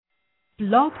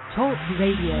Blog Talk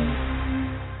Radio.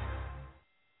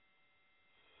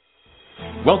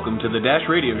 Welcome to the Dash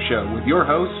Radio Show with your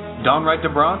hosts, Don Wright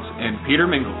DeBronx and Peter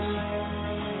Mingles.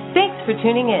 Thanks for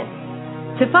tuning in.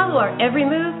 To follow our every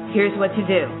move, here's what to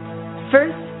do.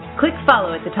 First, click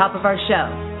follow at the top of our show.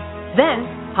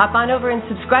 Then, hop on over and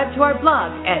subscribe to our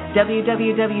blog at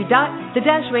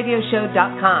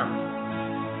www.the-radioshow.com.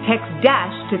 Text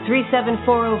DASH to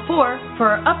 37404 for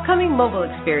our upcoming mobile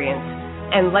experience,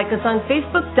 and like us on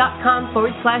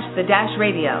facebook.com/the Dash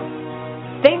Radio.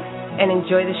 Thanks, and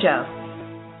enjoy the show.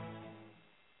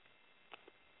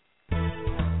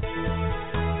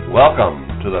 Welcome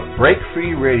to the Break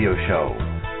Free Radio Show.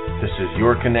 This is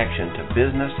your connection to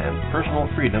business and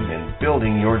personal freedom in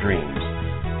building your dreams.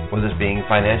 Whether it's being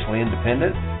financially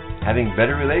independent, having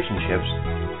better relationships,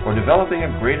 or developing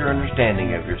a greater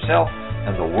understanding of yourself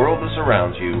and the world that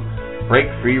surrounds you, Break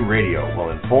Free Radio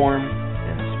will inform,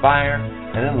 inspire,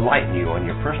 and enlighten you on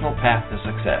your personal path to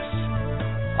success.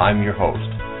 I'm your host,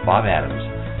 Bob Adams,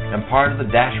 and part of the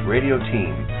Dash Radio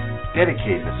team,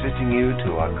 dedicated to assisting you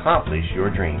to accomplish your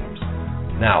dreams.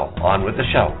 Now, on with the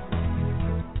show.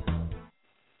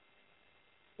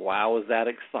 Wow, was that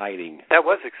exciting? That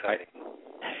was exciting.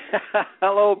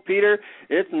 Hello, Peter.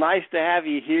 It's nice to have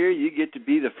you here. You get to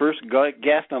be the first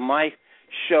guest on my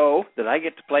show that I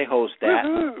get to play host at.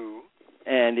 Woo-hoo.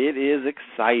 And it is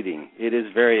exciting. It is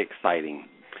very exciting.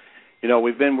 You know,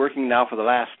 we've been working now for the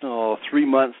last 3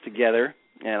 months together,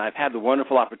 and I've had the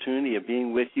wonderful opportunity of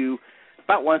being with you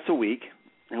about once a week,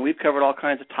 and we've covered all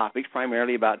kinds of topics,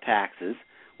 primarily about taxes,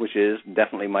 which is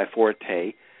definitely my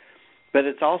forte. But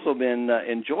it's also been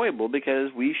enjoyable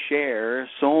because we share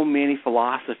so many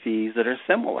philosophies that are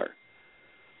similar.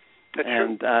 That's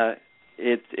and true.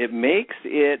 It makes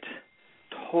it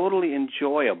totally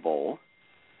enjoyable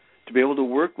to be able to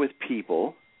work with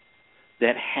people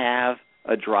that have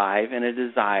a drive and a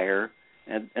desire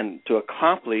and to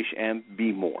accomplish and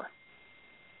be more,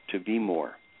 to be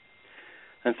more.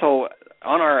 And so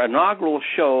on our inaugural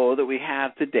show that we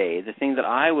have today, the thing that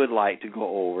I would like to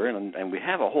go over, and we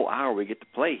have a whole hour we get to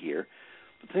play here,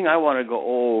 the thing I want to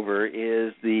go over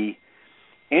is the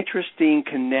interesting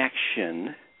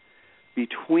connection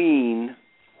between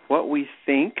what we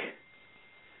think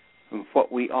and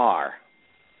what we are,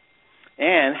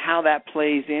 and how that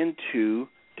plays into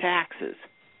taxes.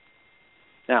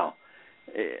 Now,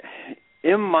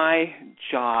 in my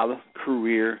job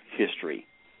career history,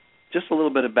 just a little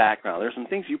bit of background. There's some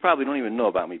things you probably don't even know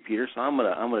about me, Peter, so I'm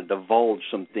gonna divulge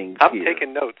some things I'm here.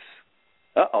 taking notes.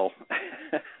 Uh-oh.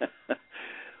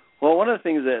 Well, one of the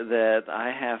things that I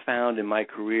have found in my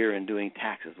career in doing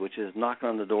taxes, which is knocking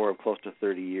on the door of close to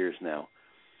 30 years now,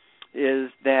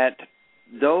 is that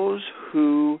those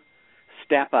who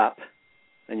step up,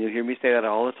 and you'll hear me say that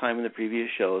all the time in the previous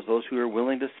shows, those who are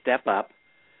willing to step up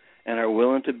and are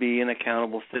willing to be an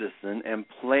accountable citizen and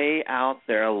play out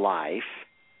their life,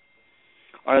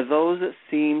 are those that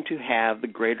seem to have the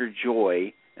greater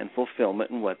joy and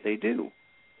fulfillment in what they do.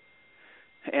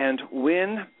 And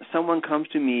when someone comes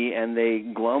to me and they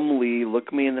glumly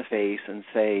look me in the face and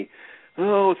say,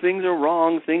 oh, things are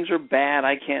wrong, things are bad,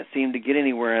 I can't seem to get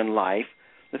anywhere in life,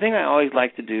 the thing I always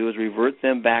like to do is revert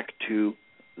them back to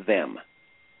them.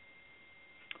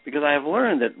 Because I have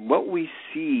learned that what we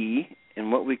see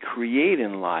and what we create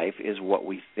in life is what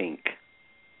we think.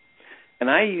 And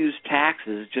I use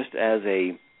taxes just as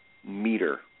a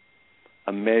meter,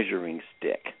 a measuring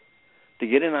stick, to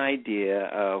get an idea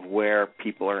of where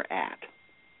people are at.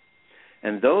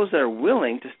 And those that are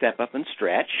willing to step up and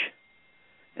stretch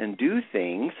and do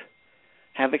things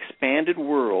have expanded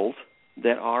worlds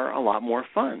that are a lot more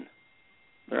fun.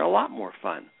 They're a lot more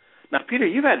fun. Now, Peter,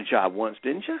 you've had a job once,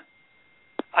 didn't you?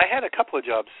 I had a couple of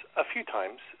jobs a few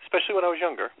times, especially when I was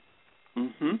younger.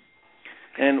 Mm-hmm.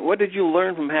 And what did you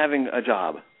learn from having a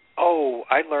job? Oh,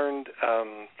 I learned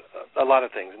a lot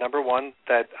of things. Number one,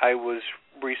 that I was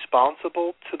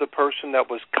responsible to the person that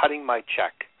was cutting my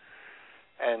check,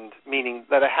 and meaning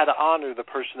that I had to honor the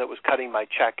person that was cutting my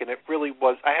check, and it really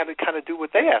was, I had to kind of do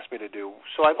what they asked me to do.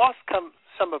 So I lost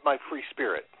some of my free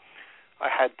spirit. I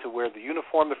had to wear the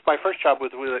uniform. My first job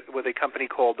was with a company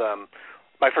called,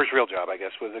 my first real job, I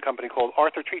guess, was a company called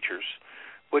Arthur Treachers,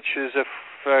 which is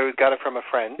I got it from a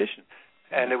friend.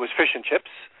 And it was fish and chips.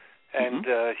 And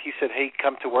he said, hey,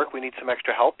 come to work. We need some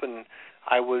extra help. And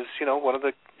I was, one of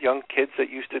the young kids that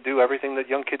used to do everything that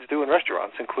young kids do in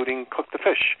restaurants, including cook the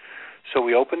fish. So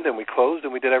we opened and we closed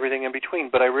and we did everything in between.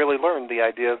 But I really learned the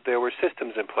idea of there were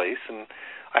systems in place, and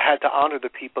I had to honor the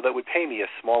people that would pay me a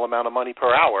small amount of money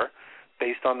per hour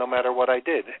based on no matter what I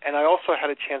did. And I also had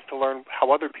a chance to learn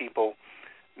how other people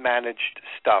managed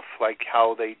stuff, like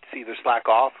how they either slack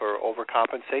off or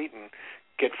overcompensate and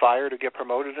get fired or get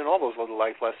promoted, and all those little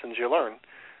life lessons you learn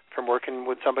from working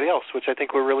with somebody else, which I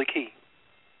think were really key.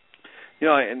 You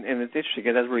know, and it's interesting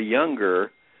because as we're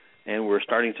younger and we're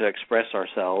starting to express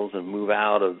ourselves and move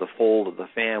out of the fold of the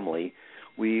family,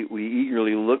 we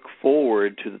eagerly look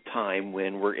forward to the time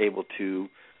when we're able to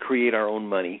create our own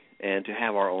money and to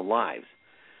have our own lives.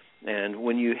 And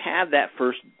when you have that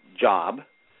first job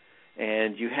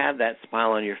and you have that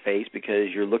smile on your face because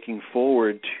you're looking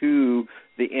forward to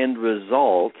the end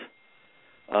result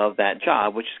of that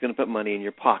job, which is going to put money in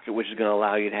your pocket, which is going to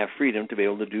allow you to have freedom to be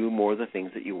able to do more of the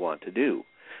things that you want to do.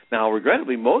 Now,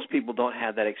 regrettably, most people don't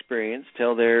have that experience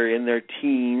till they're in their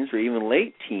teens or even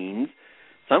late teens,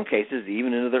 some cases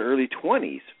even into their early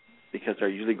 20s, because they're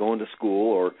usually going to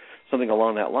school or something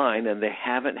along that line, and they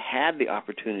haven't had the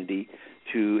opportunity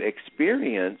to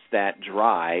experience that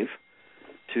drive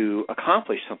to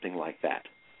accomplish something like that.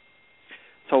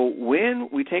 So when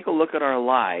we take a look at our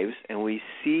lives and we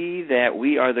see that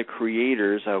we are the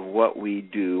creators of what we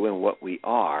do and what we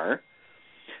are,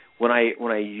 when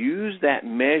I use that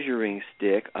measuring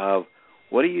stick of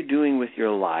what are you doing with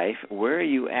your life, where are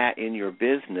you at in your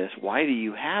business, why do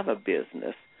you have a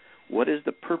business, what is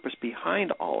the purpose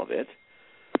behind all of it,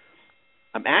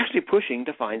 I'm actually pushing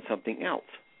to find something else.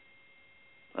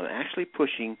 I'm actually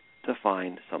pushing to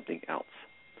find something else.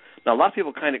 Now, a lot of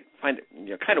people kind of find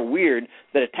it kind of weird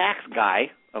that a tax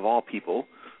guy, of all people,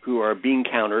 who are bean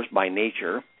counters by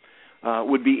nature,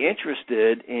 would be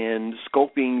interested in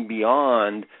scoping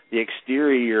beyond the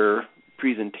exterior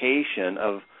presentation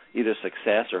of either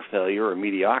success or failure or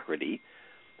mediocrity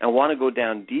and want to go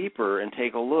down deeper and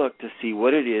take a look to see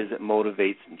what it is that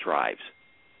motivates and drives.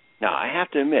 Now, I have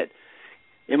to admit,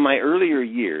 in my earlier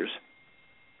years,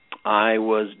 I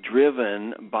was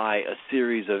driven by a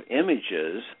series of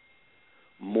images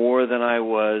more than I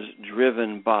was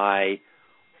driven by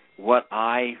what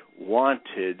I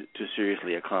wanted to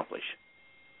seriously accomplish.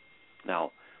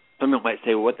 Now, some people might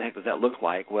say, well, what the heck does that look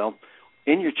like? Well,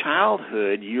 in your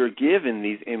childhood, you're given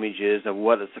these images of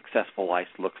what a successful life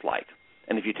looks like.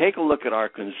 And if you take a look at our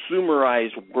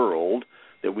consumerized world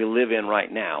that we live in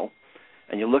right now,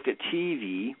 and you look at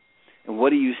TV, and what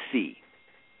do you see?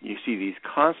 You see these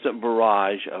constant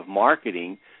barrage of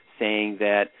marketing saying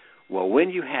that, well, when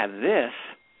you have this,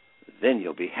 then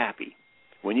you'll be happy.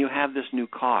 When you have this new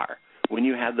car, when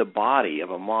you have the body of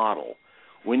a model,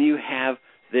 when you have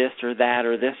this or that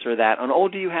or this or that, and oh,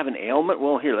 do you have an ailment?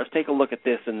 Well, here, let's take a look at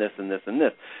this and this and this and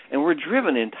this. And we're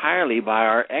driven entirely by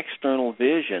our external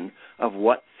vision of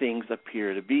what things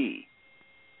appear to be.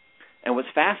 And what's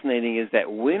fascinating is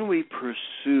that when we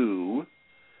pursue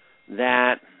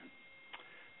that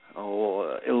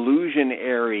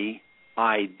illusionary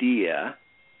idea,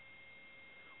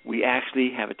 we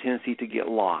actually have a tendency to get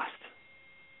lost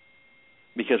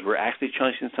because we're actually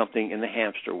chasing something in the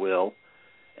hamster wheel,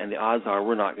 and the odds are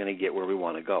we're not going to get where we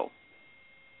want to go.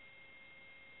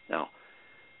 Now,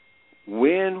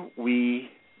 when we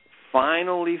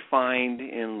finally find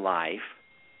in life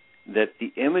that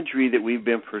the imagery that we've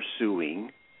been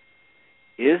pursuing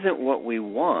isn't what we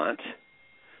want,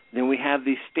 then we have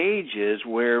these stages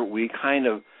where we kind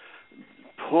of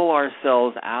pull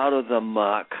ourselves out of the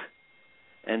muck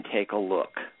and take a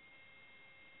look.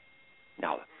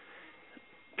 Now,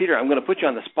 Peter, I'm going to put you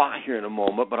on the spot here in a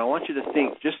moment, but I want you to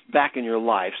think just back in your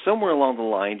life, somewhere along the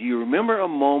line, do you remember a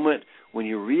moment when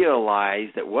you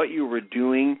realized that what you were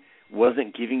doing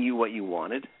wasn't giving you what you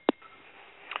wanted?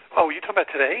 Oh, you talking about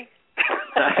today?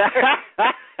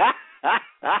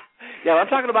 Yeah, I'm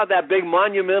talking about that big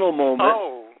monumental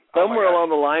moment. Somewhere along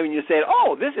the line when you said,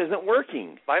 oh, this isn't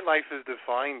working. My life is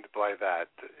defined by that.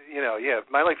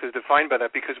 My life is defined by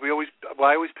that because I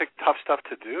always picked tough stuff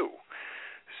to do.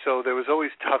 So there was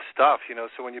always tough stuff,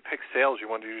 so when you pick sales, you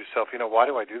wonder to yourself, why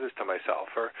do I do this to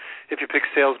myself? Or if you pick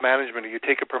sales management or you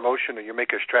take a promotion or you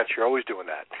make a stretch, you're always doing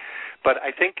that. But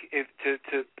I think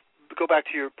to go back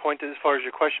to your point as far as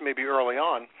your question maybe early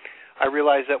on, I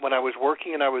realized that when I was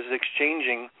working and I was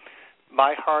exchanging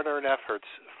my hard-earned efforts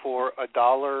for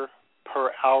 $1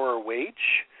 per hour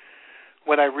wage,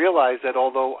 when I realized that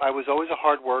although I was always a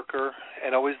hard worker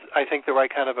and always, I think, the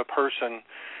right kind of a person,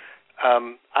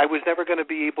 I was never going to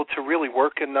be able to really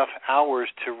work enough hours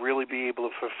to really be able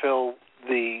to fulfill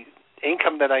the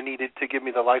income that I needed to give me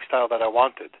the lifestyle that I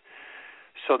wanted.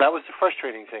 So that was the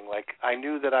frustrating thing. Like, I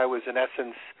knew that I was, in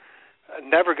essence,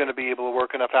 never going to be able to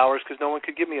work enough hours because no one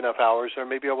could give me enough hours, or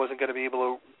maybe I wasn't going to be able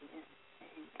to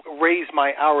raise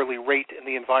my hourly rate in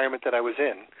the environment that I was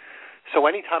in. So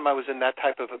anytime I was in that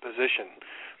type of a position,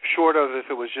 short of if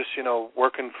it was just,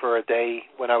 working for a day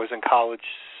when I was in college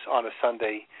on a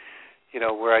Sunday,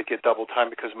 where I get double time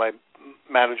because my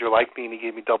manager liked me and he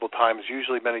gave me double times.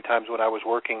 Usually many times when I was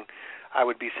working, I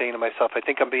would be saying to myself, I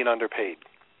think I'm being underpaid.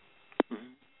 Mm-hmm.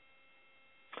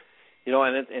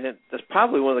 That's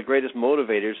probably one of the greatest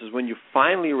motivators is when you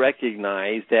finally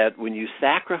recognize that when you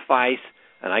sacrifice,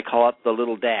 and I call it the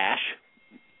little dash,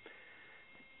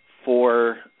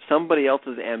 for somebody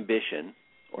else's ambition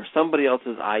or somebody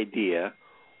else's idea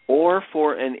or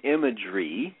for an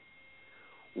imagery,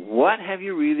 what have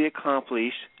you really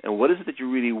accomplished and what is it that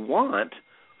you really want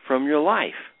from your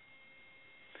life?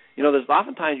 There's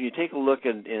oftentimes when you take a look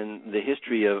in the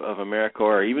history of America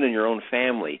or even in your own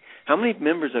family, how many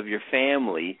members of your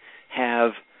family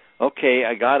have, okay,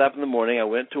 I got up in the morning, I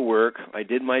went to work, I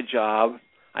did my job,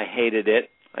 I hated it,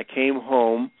 I came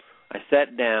home, I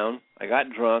sat down, I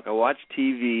got drunk, I watched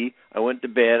TV, I went to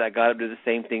bed, I got up to do the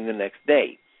same thing the next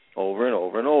day, over and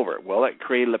over and over. Well, that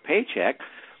created a paycheck,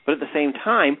 but at the same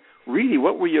time, really,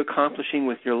 what were you accomplishing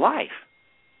with your life?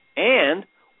 And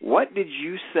what did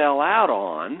you sell out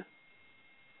on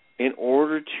in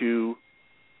order to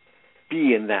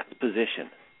be in that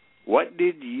position? What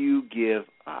did you give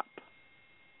up?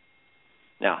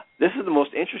 Now, this is the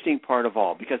most interesting part of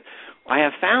all, because I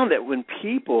have found that when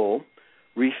people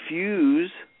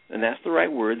refuse, and that's the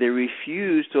right word, they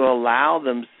refuse to allow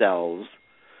themselves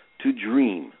to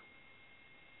dream.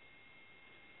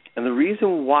 And the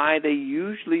reason why they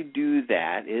usually do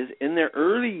that is in their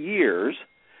early years,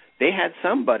 they had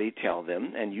somebody tell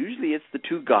them, and usually it's the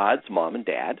two gods, mom and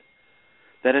dad,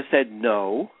 that have said,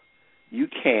 no, you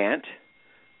can't,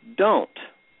 don't.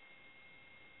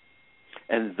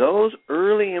 And those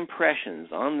early impressions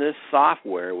on this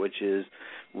software, which is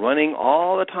running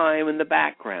all the time in the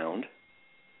background,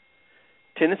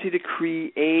 tendency to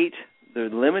create the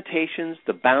limitations,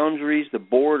 the boundaries, the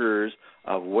borders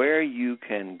of where you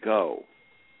can go.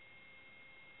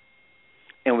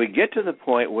 And we get to the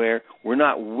point where we're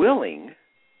not willing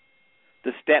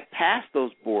to step past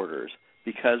those borders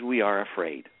because we are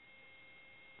afraid.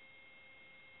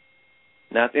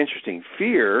 Now, it's interesting.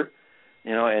 Fear,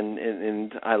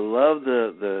 and I love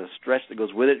the stretch that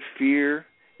goes with it. Fear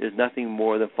is nothing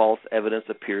more than false evidence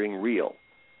appearing real.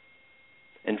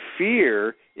 And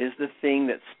fear is the thing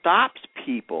that stops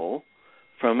people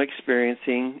from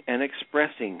experiencing and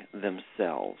expressing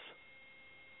themselves.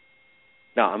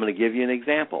 Now, I'm going to give you an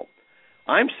example.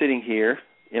 I'm sitting here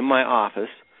in my office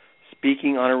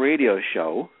speaking on a radio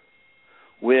show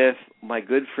with my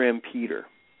good friend Peter.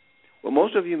 What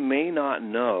most of you may not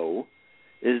know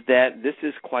is that this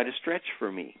is quite a stretch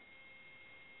for me.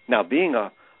 Now, being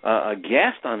a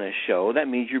guest on a show, that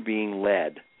means you're being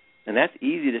led. And that's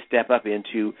easy to step up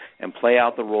into and play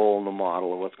out the role and the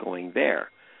model of what's going there.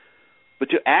 But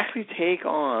to actually take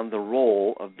on the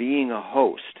role of being a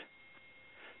host,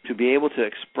 to be able to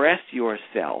express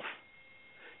yourself,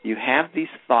 you have these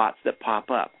thoughts that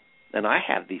pop up. And I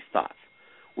have these thoughts.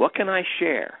 What can I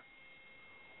share?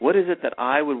 What is it that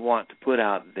I would want to put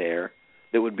out there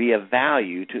that would be of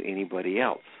value to anybody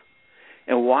else?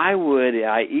 And why would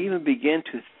I even begin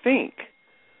to think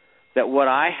that what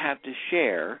I have to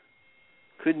share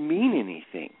could mean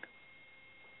anything?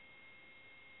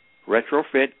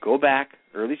 Retrofit, go back,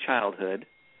 early childhood.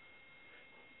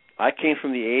 I came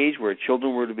from the age where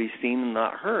children were to be seen and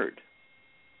not heard.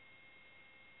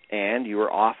 And you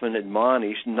were often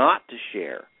admonished not to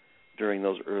share during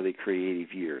those early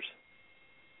creative years.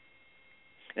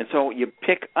 And so you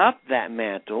pick up that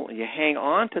mantle, and you hang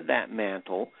on to that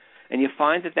mantle, and you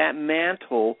find that that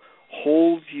mantle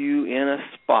holds you in a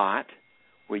spot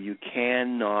where you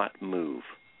cannot move.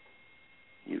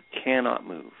 You cannot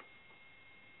move.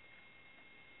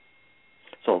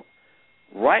 So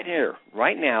right here,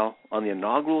 right now, on the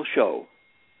inaugural show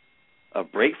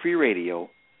of Break Free Radio,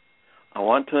 I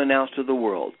want to announce to the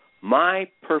world, my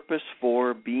purpose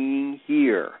for being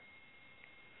here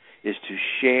is to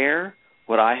share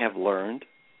what I have learned,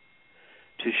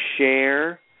 to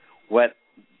share what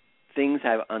things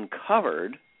I've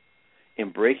uncovered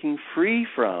in breaking free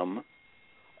from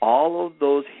all of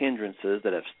those hindrances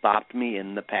that have stopped me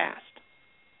in the past,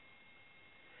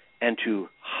 and to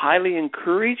highly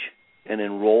encourage and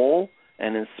enroll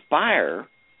and inspire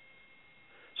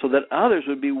so that others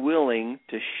would be willing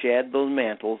to shed those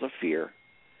mantles of fear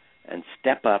and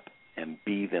step up and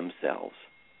be themselves.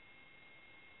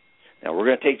 Now, we're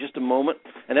going to take just a moment,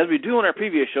 and as we do on our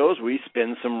previous shows, we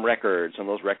spin some records, and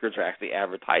those records are actually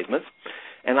advertisements.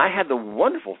 And I had the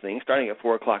wonderful thing, starting at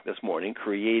 4 o'clock this morning,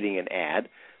 creating an ad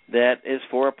that is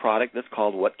for a product that's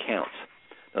called What Counts.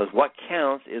 Now, What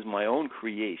Counts is my own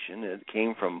creation. It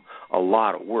came from a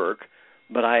lot of work,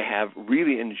 but I have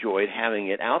really enjoyed having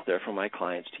it out there for my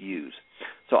clients to use.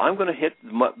 So I'm going to hit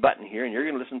the button here, and you're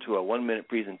going to listen to a 1-minute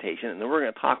presentation, and then we're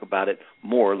going to talk about it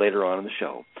more later on in the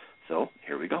show. So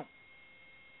here we go.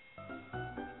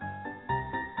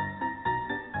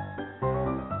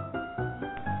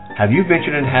 Have you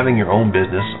ventured into having your own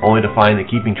business only to find that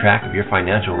keeping track of your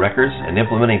financial records and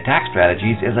implementing tax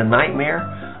strategies is a nightmare?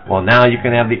 Well, now you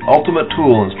can have the ultimate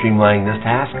tool in streamlining this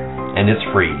task, and it's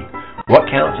free. What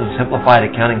Counts is a simplified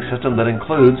accounting system that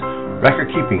includes record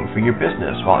keeping for your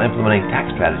business while implementing tax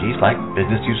strategies like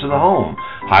business use of the home,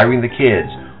 hiring the kids,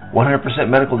 100%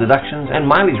 medical deductions, and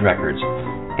mileage records,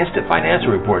 instant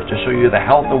financial reports to show you the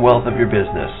health and wealth of your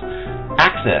business,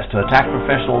 access to a tax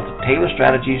professional to tailor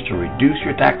strategies to reduce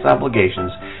your tax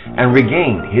obligations and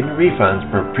regain hidden refunds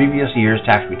for previous year's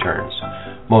tax returns.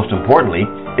 Most importantly,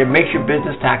 it makes your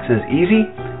business taxes easy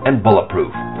and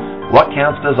bulletproof. What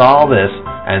Counts does all this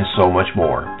and so much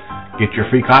more. Get your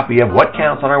free copy of What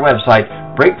Counts on our website,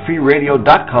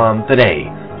 breakfreeradio.com, today.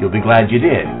 You'll be glad you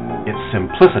did. Its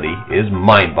simplicity is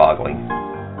mind-boggling.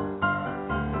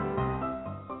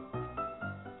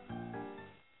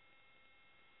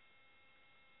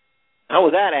 How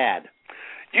was that ad?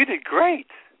 You did great.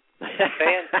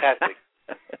 Fantastic.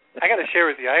 I got to share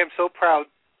with you, I am so proud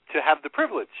to have the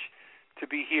privilege to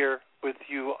be here with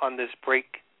you on this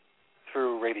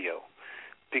Breakthrough Radio,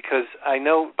 because I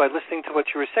know by listening to what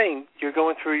you were saying, you're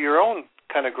going through your own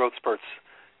kind of growth spurts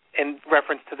in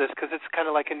reference to this, because it's kind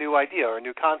of like a new idea or a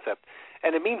new concept,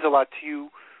 and it means a lot to you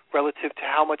relative to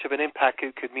how much of an impact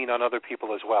it could mean on other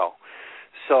people as well.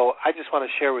 So I just want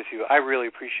to share with you, I really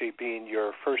appreciate being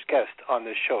your first guest on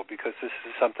this show, because this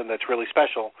is something that's really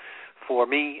special for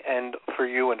me and for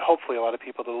you and hopefully a lot of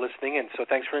people that are listening in. So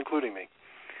thanks for including me.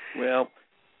 Well,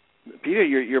 Peter,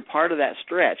 you're part of that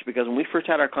stretch, because when we first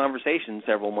had our conversation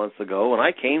several months ago, and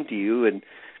I came to you and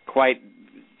quite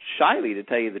shyly, to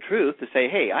tell you the truth, to say,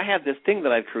 hey, I have this thing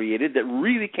that I've created that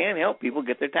really can help people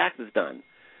get their taxes done.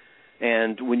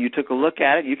 And when you took a look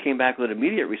at it, you came back with an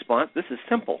immediate response, this is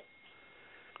simple.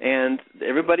 And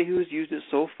everybody who's used it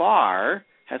so far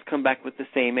has come back with the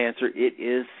same answer. It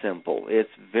is simple. It's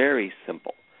very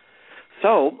simple.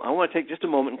 So I want to take just a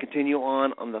moment and continue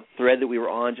on the thread that we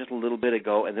were on just a little bit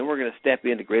ago, and then we're going to step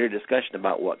into greater discussion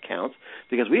about what counts,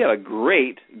 because we have a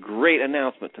great, great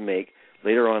announcement to make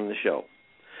later on in the show.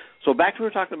 So back to what we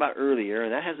were talking about earlier,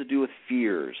 and that has to do with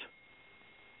fears.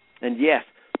 And yes,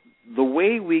 the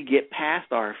way we get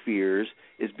past our fears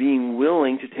is being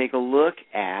willing to take a look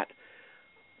at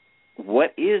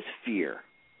what is fear.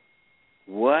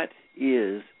 What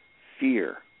is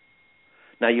fear?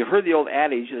 Now, you've heard the old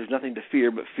adage, there's nothing to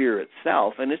fear but fear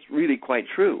itself, and it's really quite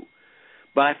true.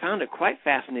 But I found it quite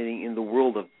fascinating in the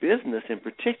world of business in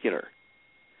particular.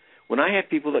 When I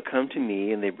have people that come to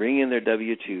me and they bring in their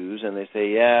W-2s and they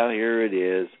say, yeah, here it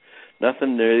is,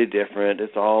 nothing really different,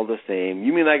 it's all the same.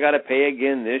 You mean I got to pay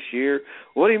again this year?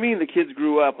 What do you mean the kids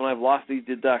grew up and I've lost these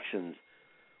deductions?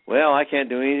 Well, I can't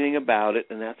do anything about it,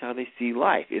 and that's how they see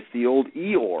life. It's the old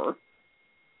Eeyore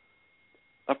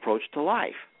approach to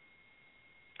life.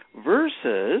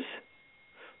 Versus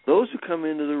those who come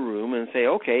into the room and say,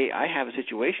 okay, I have a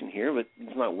situation here, but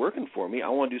it's not working for me. I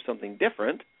want to do something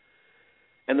different.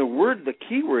 And the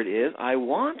key word is, I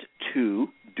want to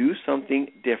do something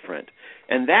different.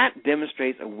 And that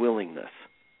demonstrates a willingness.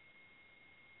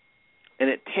 And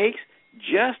it takes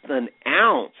just an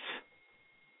ounce,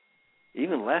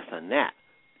 even less than that,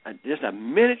 just a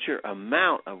miniature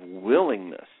amount of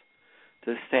willingness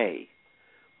to say,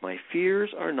 my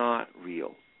fears are not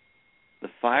real. The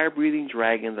fire-breathing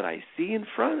dragon that I see in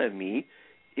front of me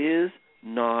is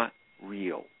not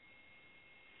real.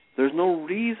 There's no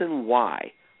reason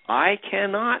why I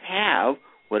cannot have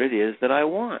what it is that I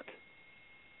want.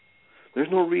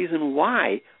 There's no reason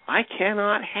why I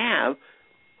cannot have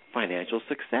financial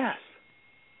success.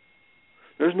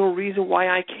 There's no reason why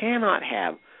I cannot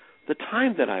have the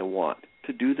time that I want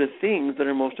to do the things that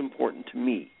are most important to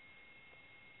me.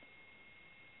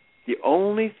 The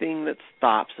only thing that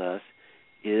stops us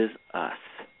is us.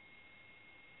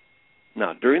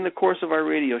 Now, during the course of our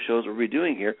radio shows, what we're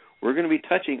doing here, we're going to be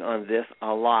touching on this a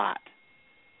lot.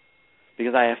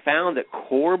 Because I have found that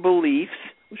core beliefs,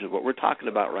 which is what we're talking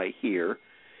about right here,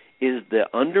 is the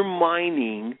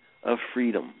undermining of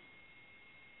freedom.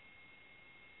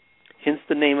 Hence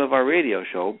the name of our radio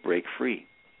show, Break Free.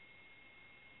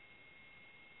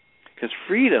 Because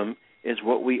freedom is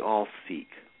what we all seek.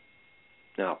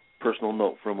 Now, personal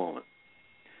note for a moment.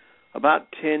 About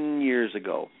 10 years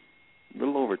ago, a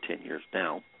little over 10 years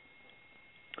now,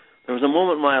 there was a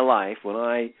moment in my life when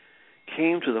I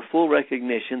came to the full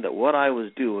recognition that what I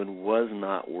was doing was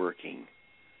not working.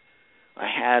 I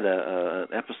had an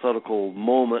episodical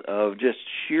moment of just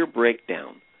sheer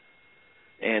breakdown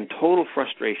and total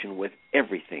frustration with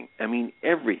everything. I mean,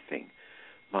 everything.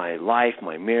 My life,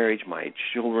 my marriage, my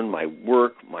children, my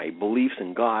work, my beliefs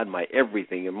in God, my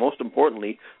everything, and most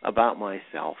importantly, about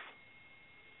myself.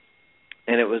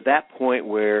 And it was that point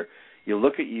where I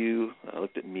looked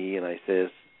at me, and I says,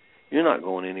 you're not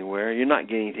going anywhere. You're not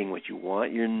getting anything what you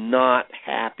want. You're not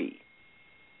happy.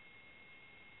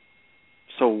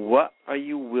 So what are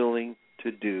you willing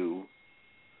to do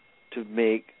to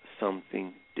make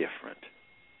something different?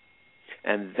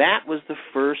 And that was the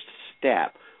first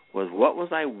step, was what was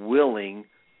I willing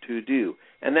to do?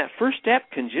 And that first step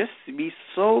can just be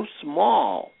so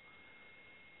small.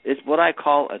 It's what I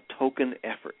call a token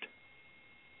effort.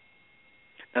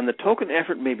 And the token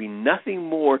effort may be nothing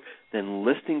more than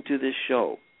listening to this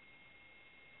show.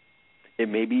 It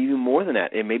may be even more than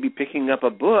that. It may be picking up a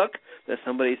book that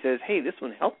somebody says, hey, this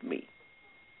one helped me.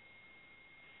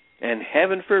 And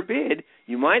heaven forbid,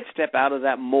 you might step out of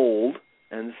that mold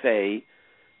and say,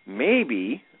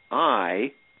 maybe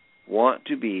I want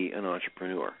to be an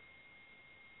entrepreneur.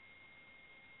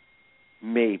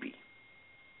 Maybe.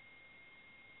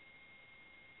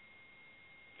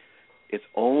 It's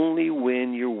only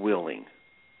when you're willing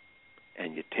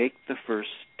and you take the first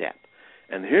step.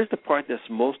 And here's the part that's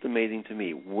most amazing to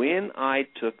me. When I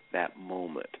took that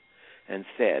moment and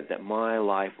said that my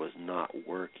life was not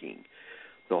working,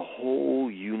 the whole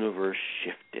universe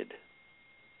shifted.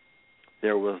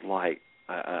 There was like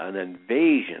an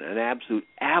invasion, an absolute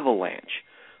avalanche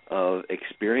of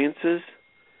experiences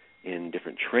in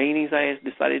different trainings I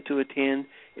decided to attend,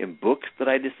 in books that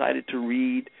I decided to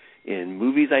read, in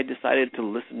movies I decided to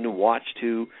listen to, watch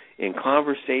to, in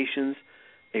conversations,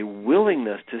 a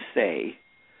willingness to say,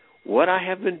 what I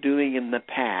have been doing in the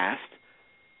past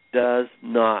does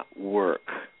not work.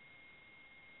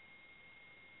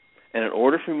 And in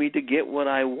order for me to get what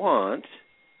I want,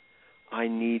 I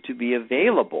need to be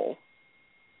available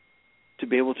to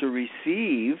be able to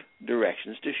receive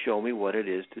directions to show me what it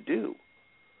is to do.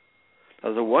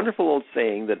 There's a wonderful old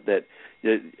saying that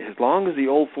as long as the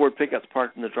old Ford pickup's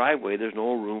parked in the driveway, there's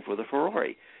no room for the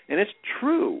Ferrari. And it's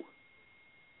true.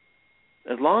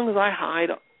 As long as I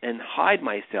hide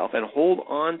myself and hold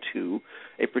on to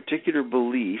a particular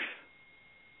belief,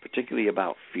 particularly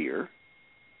about fear,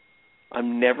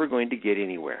 I'm never going to get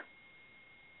anywhere.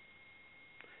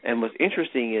 And what's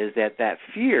interesting is that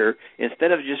fear,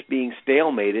 instead of just being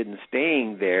stalemated and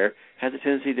staying there, has a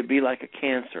tendency to be like a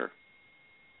cancer.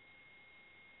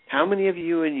 How many of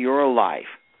you in your life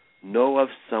know of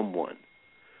someone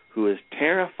who is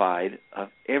terrified of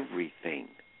everything?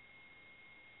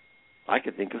 I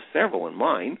could think of several in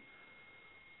mine.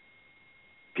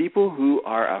 People who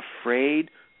are afraid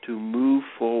to move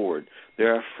forward.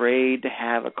 They're afraid to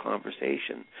have a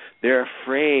conversation. They're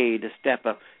afraid to step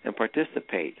up and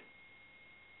participate.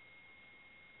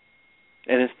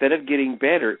 And instead of getting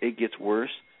better, it gets worse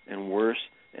and worse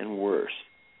and worse,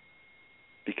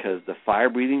 because the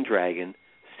fire-breathing dragon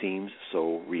seems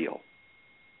so real.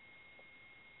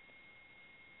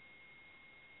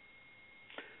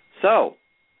 So,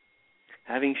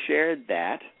 having shared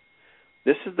that,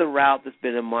 this is the route that's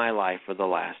been in my life for the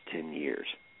last 10 years,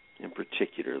 and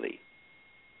particularly.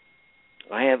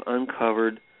 I have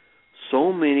uncovered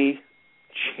so many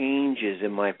changes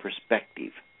in my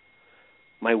perspective,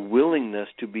 my willingness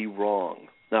to be wrong.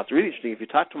 Now, it's really interesting. If you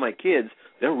talk to my kids,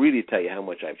 they'll really tell you how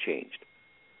much I've changed.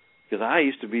 Because I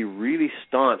used to be really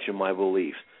staunch in my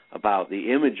beliefs about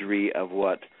the imagery of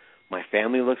what my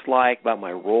family looks like, about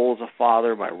my role as a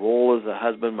father, my role as a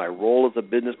husband, my role as a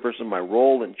business person, my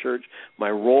role in church, my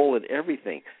role in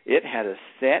everything. It had a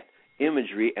set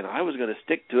imagery, and I was going to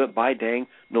stick to it by dang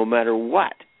no matter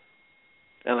what.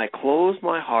 And I closed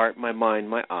my heart, my mind,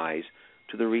 my eyes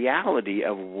to the reality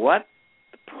of what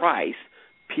the price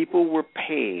people were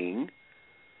paying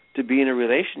to be in a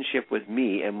relationship with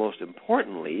me, and most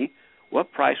importantly,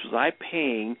 what price was I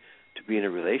paying to be in a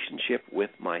relationship with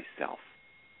myself?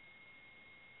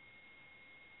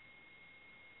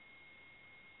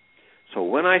 So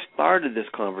when I started this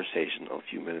conversation a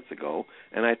few minutes ago,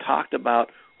 and I talked about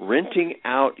renting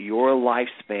out your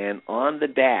lifespan on the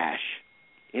dash,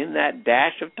 in that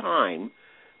dash of time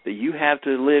that you have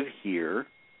to live here,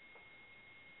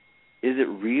 is it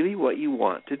really what you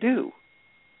want to do?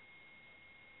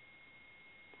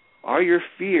 Are your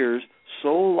fears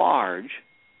so large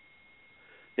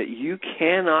that you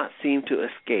cannot seem to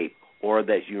escape, or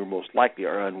that you most likely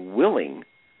are unwilling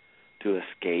to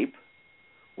escape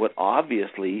what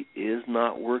obviously is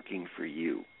not working for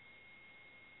you?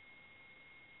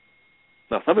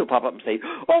 Now, some people pop up and say,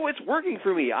 oh, it's working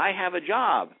for me. I have a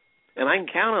job. and I can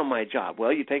count on my job.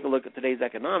 Well, you take a look at today's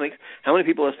economics. How many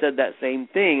people have said that same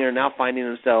thing and are now finding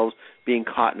themselves being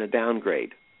caught in a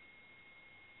downgrade?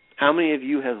 How many of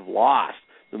you have lost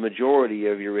the majority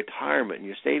of your retirement and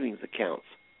your savings accounts?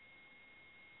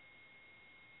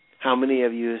 How many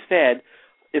of you have said,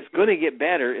 it's going to get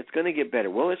better, it's going to get better?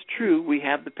 Well, it's true. We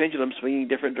have the pendulum swinging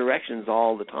different directions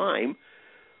all the time.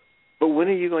 But when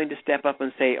are you going to step up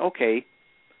and say, okay,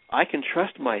 I can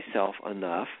trust myself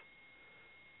enough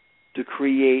to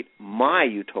create my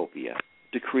utopia,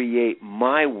 to create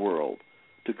my world,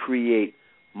 to create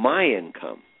my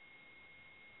income?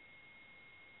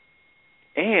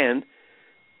 And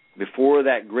before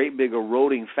that great big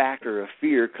eroding factor of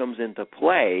fear comes into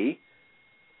play,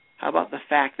 how about the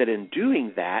fact that in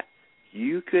doing that,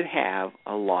 you could have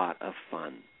a lot of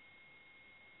fun?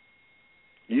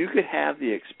 You could have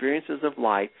the experiences of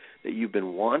life that you've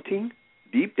been wanting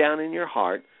deep down in your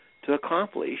heart to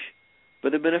accomplish,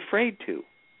 but have been afraid to.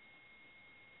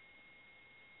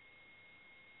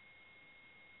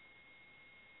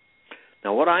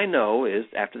 Now, what I know is,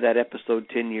 after that episode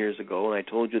 10 years ago, and I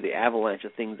told you the avalanche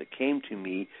of things that came to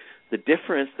me, the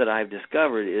difference that I've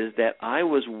discovered is that I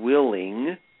was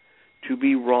willing to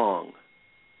be wrong.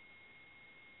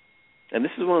 And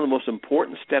this is one of the most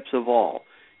important steps of all.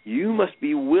 You must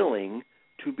be willing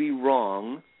to be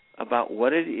wrong about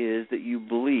what it is that you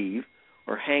believe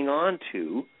or hang on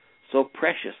to so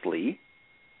preciously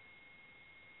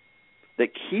that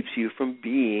keeps you from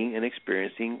being and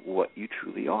experiencing what you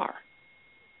truly are.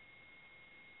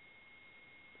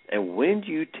 And when do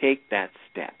you take that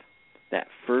step, that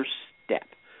first step,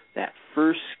 that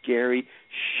first scary,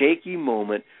 shaky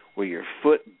moment where your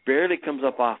foot barely comes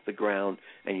up off the ground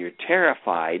and you're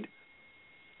terrified,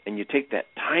 and you take that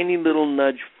tiny little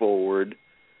nudge forward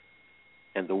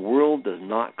and the world does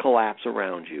not collapse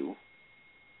around you,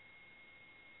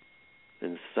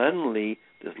 then suddenly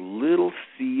this little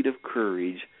seed of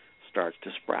courage starts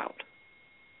to sprout.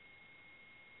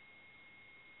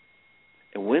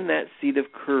 And when that seed of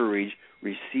courage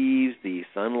receives the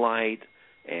sunlight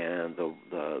and the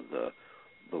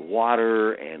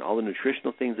water and all the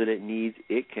nutritional things that it needs,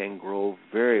 it can grow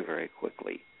very, very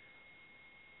quickly,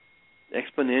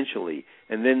 exponentially.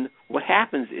 And then what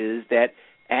happens is that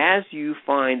as you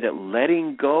find that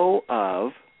letting go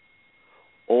of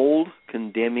old,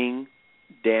 condemning,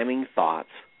 damning thoughts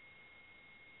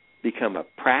become a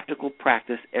practical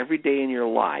practice every day in your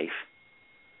life,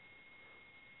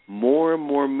 more and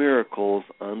more miracles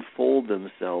unfold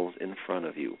themselves in front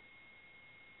of you.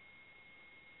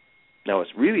 Now,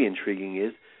 what's really intriguing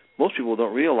is most people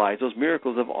don't realize those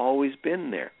miracles have always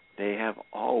been there. They have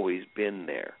always been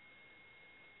there.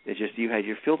 It's just you had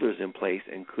your filters in place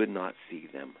and could not see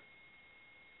them.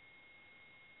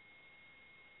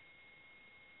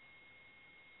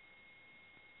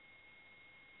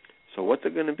 So what's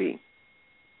it going to be?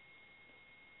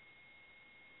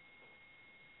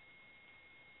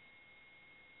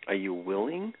 Are you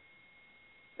willing,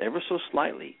 ever so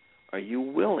slightly, are you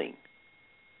willing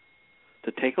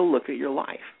to take a look at your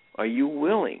life? Are you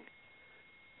willing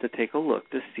to take a look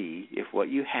to see if what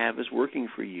you have is working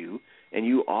for you and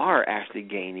you are actually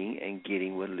gaining and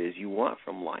getting what it is you want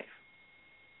from life?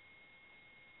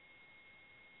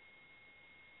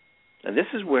 And this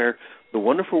is where the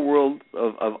wonderful world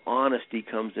of honesty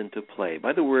comes into play.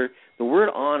 By the word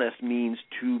honest means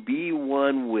to be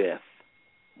one with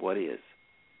what is.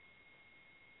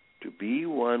 To be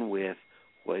one with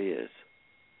what is.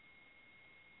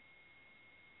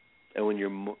 And when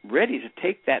you're ready to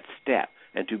take that step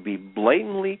and to be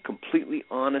blatantly, completely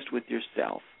honest with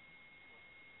yourself,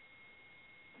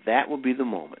 that will be the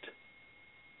moment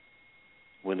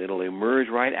when it'll emerge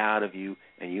right out of you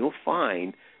and you'll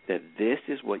find that this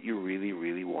is what you really,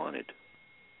 really wanted.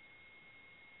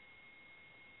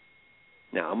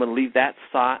 Now, I'm going to leave that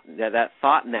thought and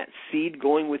that seed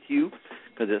going with you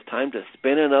because it's time to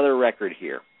spin another record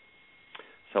here.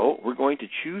 So we're going to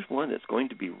choose one that's going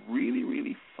to be really,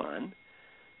 really fun.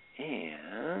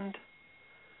 And,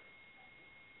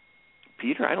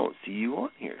 Peter, I don't see you on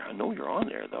here. I know you're on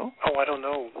there, though. Oh, I don't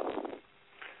know.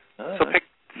 So pick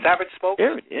Savage Smoke?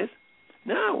 There it is.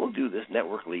 No, we'll do this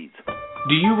network leads.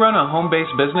 Do you run a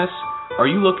home-based business? Are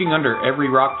you looking under every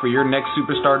rock for your next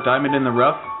superstar diamond in the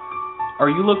rough? Are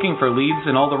you looking for leads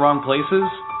in all the wrong places?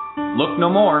 Look no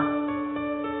more.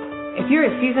 If you're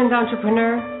a seasoned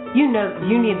entrepreneur, you know that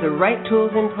you need the right tools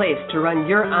in place to run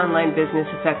your online business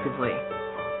effectively.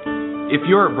 If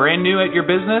you're brand new at your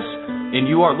business and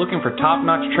you are looking for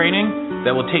top-notch training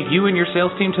that will take you and your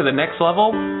sales team to the next level,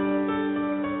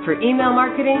 for email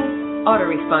marketing,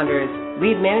 autoresponders,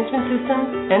 lead management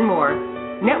systems, and more,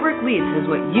 Network Leads has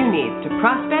what you need to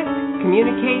prospect,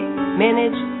 communicate,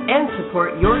 manage, and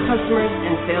support your customers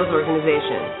and sales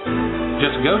organizations.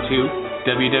 Just go to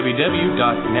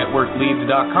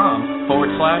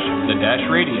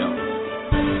www.networkleads.com/the-radio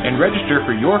and register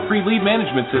for your free lead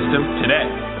management system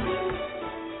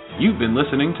today. You've been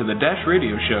listening to the Dash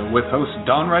Radio Show with hosts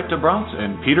Don Wright DeBronce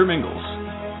and Peter Mingles.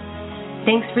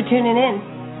 Thanks for tuning in.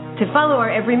 To follow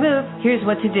our every move, here's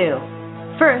what to do.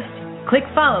 First, click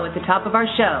follow at the top of our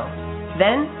show.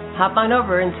 Then, hop on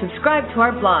over and subscribe to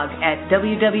our blog at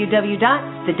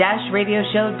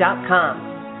www.the-radioshow.com.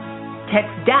 Text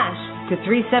DASH to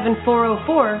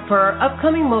 37404 for our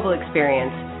upcoming mobile experience.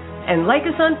 And like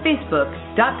us on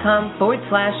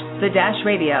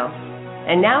Facebook.com/the-radio.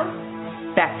 And now,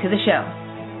 back to the show.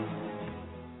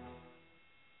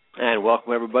 And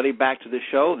welcome, everybody, back to the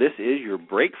show. This is your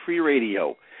Break Free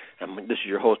Radio. This is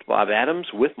your host, Bob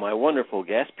Adams, with my wonderful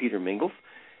guest, Peter Mingles.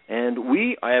 And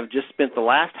I have just spent the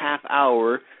last half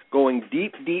hour going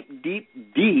deep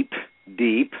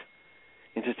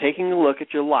into taking a look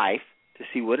at your life to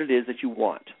see what it is that you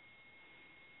want.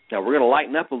 Now, we're going to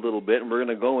lighten up a little bit, and we're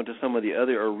going to go into some of the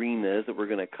other arenas that we're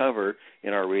going to cover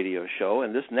in our radio show.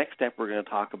 And this next step we're going to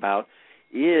talk about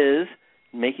is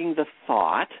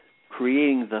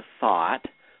creating the thought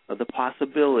of the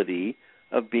possibility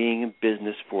of being in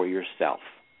business for yourself.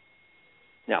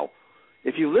 Now,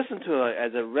 if you listen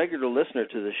as a regular listener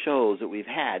to the shows that we've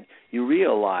had, you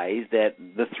realize that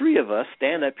the three of us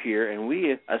stand up here and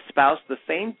we espouse the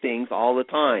same things all the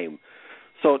time.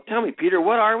 So tell me, Peter,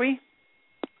 what are we?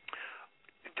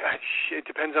 It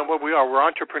depends on what we are. We're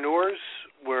entrepreneurs.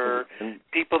 We're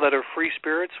people that are free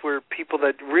spirits. We're people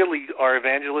that really are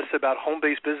evangelists about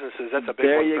home-based businesses. That's a big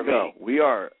one for me. There you go. We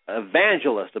are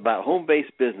evangelists about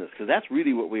home-based business because that's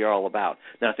really what we are all about.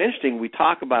 Now, it's interesting. We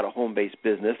talk about a home-based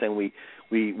business and we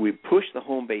push the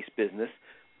home-based business,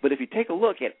 but if you take a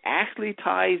look, it actually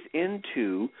ties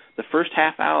into the first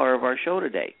half hour of our show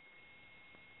today.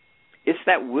 It's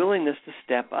that willingness to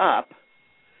step up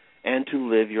and to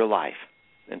live your life.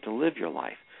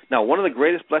 Now, one of the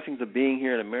greatest blessings of being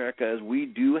here in America is we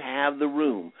do have the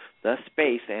room, the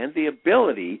space, and the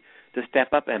ability to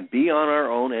step up and be on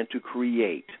our own and to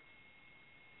create.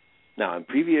 Now, in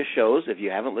previous shows, if you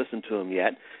haven't listened to them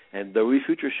yet, and there'll be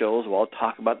future shows will all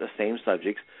talk about the same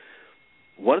subjects,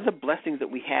 one of the blessings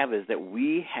that we have is that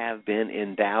we have been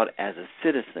endowed as a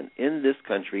citizen in this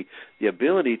country the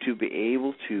ability to be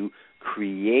able to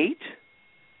create,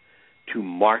 to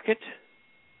market,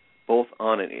 both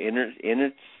on an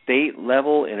interstate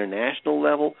level, international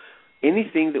level,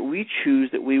 anything that we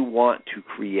choose that we want to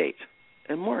create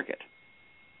and market.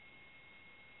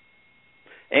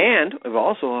 And we've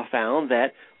also found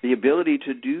that the ability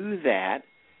to do that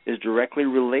is directly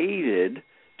related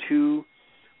to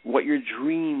what your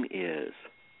dream is.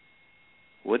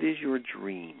 What is your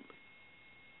dream?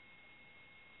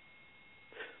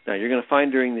 Now, you're going to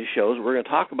find during these shows, we're going to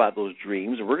talk about those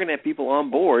dreams, and we're going to have people on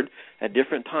board at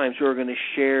different times who are going to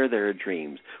share their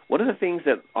dreams. One of the things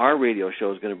that our radio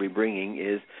show is going to be bringing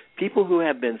is people who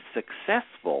have been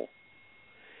successful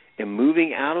in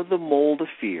moving out of the mold of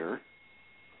fear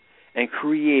and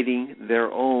creating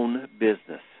their own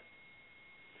business.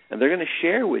 And they're going to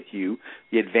share with you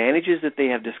the advantages that they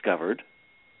have discovered,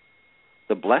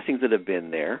 the blessings that have been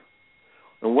there,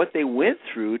 and what they went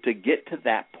through to get to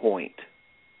that point.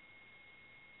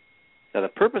 Now, the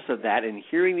purpose of that in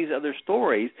hearing these other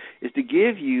stories is to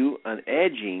give you an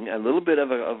edging, a little bit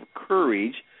of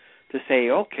courage to say,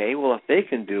 okay, well, if they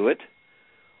can do it,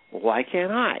 why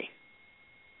can't I?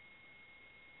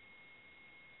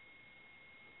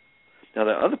 Now,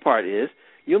 the other part is,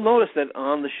 you'll notice that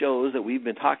on the shows that we've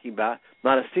been talking about,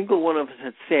 not a single one of us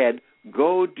had said,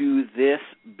 go do this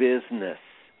business.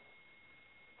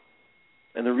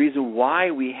 And the reason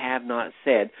why we have not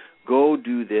said, go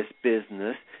do this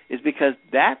business, is because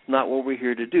that's not what we're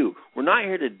here to do. We're not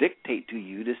here to dictate to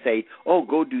you to say, oh,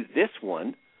 go do this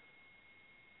one.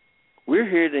 We're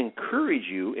here to encourage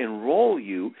you, enroll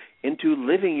you into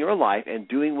living your life and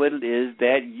doing what it is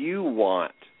that you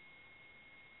want.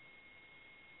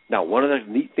 Now, one of the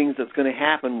neat things that's going to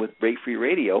happen with Break Free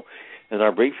Radio and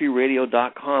our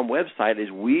breakfreeradio.com website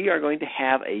is we are going to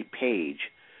have a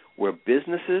page where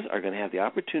businesses are going to have the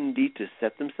opportunity to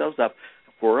set themselves up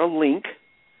for a link.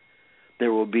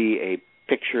 There will be a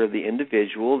picture of the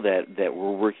individual that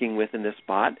we're working with in this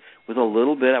spot with a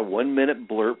little bit, a 1-minute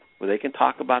blurb where they can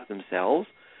talk about themselves,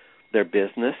 their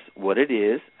business, what it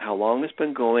is, how long it's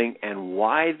been going, and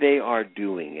why they are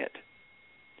doing it.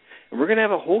 And we're going to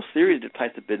have a whole series of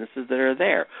types of businesses that are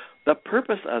there. The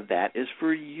purpose of that is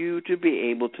for you to be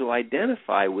able to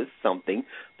identify with something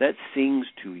that sings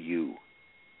to you.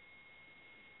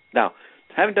 Now,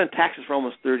 having done taxes for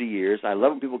almost 30 years, I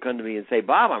love when people come to me and say,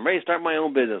 Bob, I'm ready to start my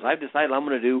own business. I've decided I'm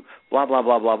going to do blah, blah,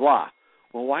 blah, blah, blah.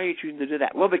 Well, why are you choosing to do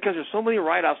that? Well, because there's so many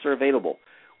write-offs that are available.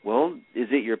 Well, is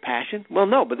it your passion? Well,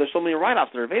 no, but there's so many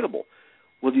write-offs that are available.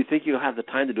 Well, do you think you'll have the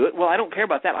time to do it? Well, I don't care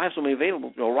about that. I have so many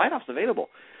write-offs available.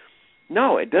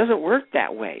 No, it doesn't work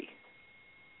that way.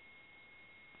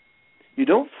 You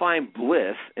don't find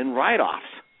bliss in write-offs.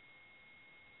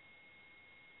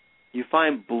 You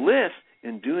find bliss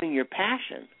in doing your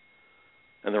passion,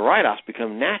 and the write-offs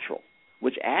become natural,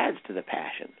 which adds to the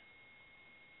passion.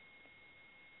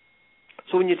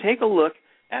 So when you take a look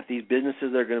at these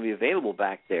businesses that are going to be available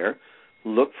back there,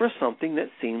 look for something that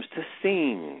seems to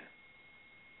sing.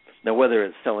 Now, whether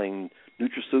it's selling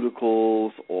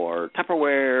nutraceuticals or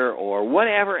Tupperware or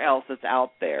whatever else that's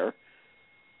out there,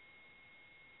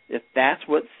 if that's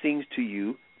what sings to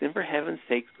you, then for heaven's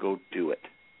sake, go do it.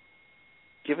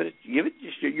 Give it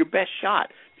just your best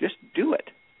shot. Just do it.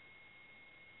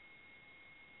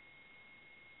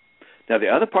 Now, the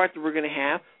other part that we're going to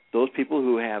have, those people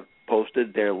who have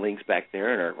posted their links back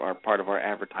there and are part of our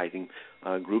advertising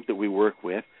group that we work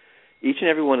with, each and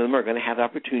every one of them are going to have the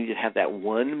opportunity to have that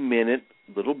 1-minute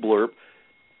little blurb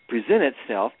present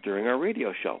itself during our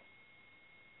radio show.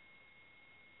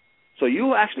 So you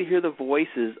will actually hear the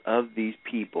voices of these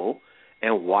people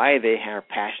and why they are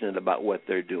passionate about what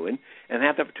they're doing, and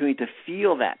have the opportunity to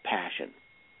feel that passion,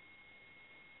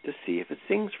 to see if it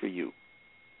sings for you.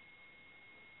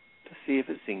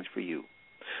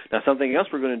 Now, something else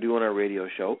we're going to do on our radio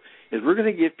show is we're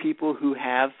going to give people who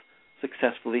have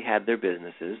successfully had their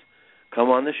businesses come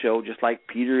on the show, just like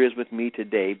Peter is with me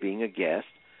today being a guest,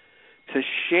 to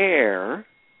share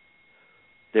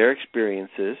their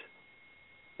experiences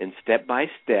in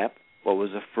step-by-step, what was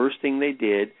the first thing they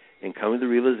did and coming to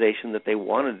the realization that they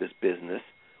wanted this business,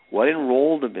 what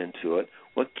enrolled them into it,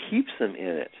 what keeps them in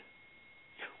it,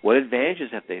 what advantages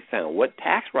have they found, what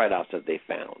tax write-offs have they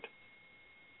found.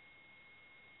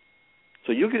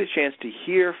 So you'll get a chance to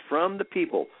hear from the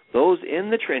people, those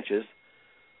in the trenches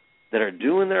that are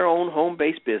doing their own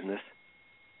home-based business,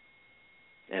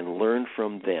 and learn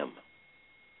from them.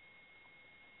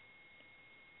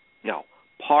 Now,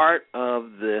 part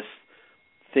of this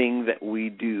thing that we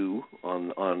do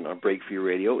on our Break Free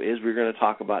Radio is we're going to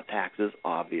talk about taxes,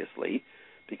 obviously,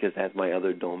 because that's my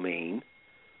other domain.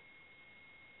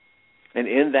 And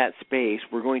in that space,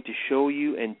 we're going to show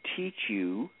you and teach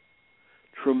you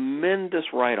tremendous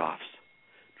write-offs,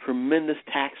 tremendous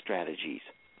tax strategies.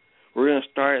 We're going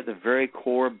to start at the very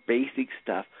core, basic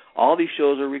stuff. All these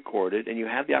shows are recorded, and you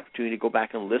have the opportunity to go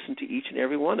back and listen to each and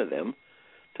every one of them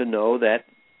to know that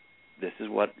this is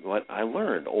what I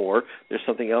learned, or there's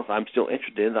something else I'm still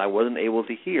interested in that I wasn't able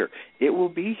to hear. It will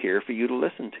be here for you to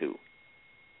listen to.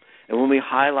 And when we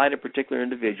highlight a particular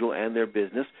individual and their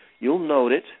business, you'll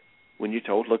note it when you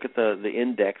look at the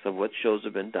index of what shows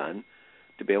have been done,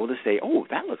 to be able to say, oh,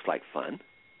 that looks like fun,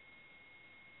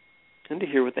 and to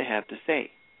hear what they have to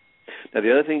say. Now,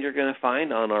 the other thing you're going to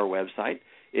find on our website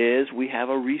is we have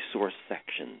a resource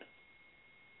section.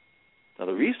 Now,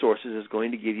 the resources is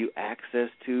going to give you access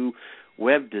to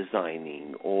web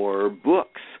designing or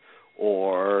books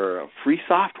or free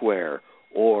software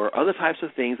or other types of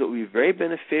things that will be very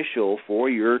beneficial for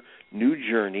your new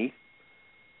journey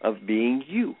of being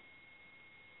you.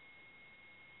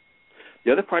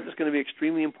 The other part that's going to be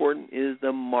extremely important is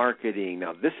the marketing.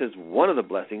 Now, this is one of the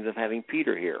blessings of having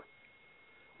Peter here.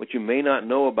 What you may not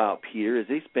know about Peter is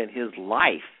he spent his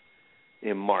life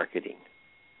in marketing.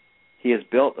 He has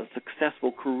built a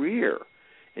successful career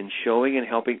in showing and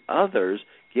helping others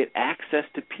get access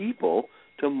to people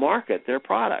to market their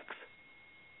products.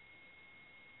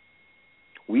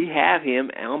 We have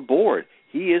him on board.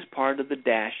 He is part of the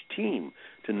Dash team.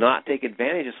 To not take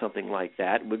advantage of something like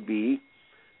that would be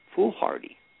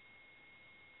foolhardy.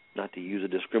 Not to use a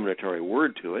discriminatory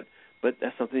word to it, but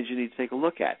that's something that you need to take a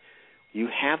look at. You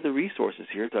have the resources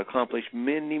here to accomplish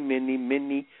many, many,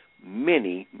 many,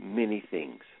 many, many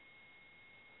things.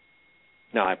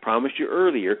 Now, I promised you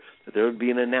earlier that there would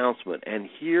be an announcement, and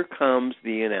here comes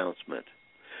the announcement.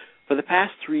 For the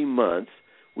past 3 months,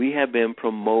 we have been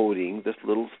promoting this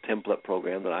little template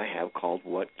program that I have called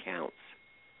What Counts.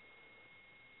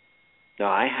 Now,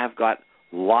 I have got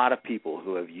a lot of people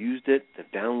who have used it, have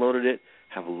downloaded it,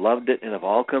 have loved it, and have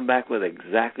all come back with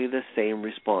exactly the same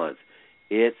response.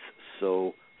 It's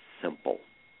so simple.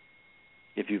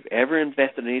 If you've ever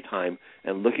invested any time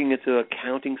in looking into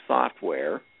accounting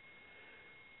software,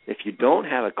 if you don't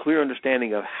have a clear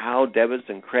understanding of how debits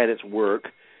and credits work,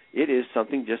 it is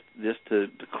something just to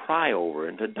cry over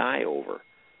and to die over.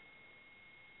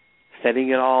 Setting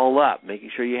it all up,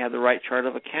 making sure you have the right chart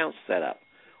of accounts set up.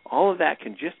 all of that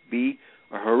can just be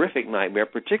a horrific nightmare,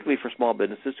 particularly for small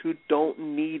businesses who don't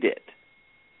need it.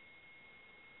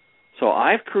 So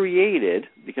I've created,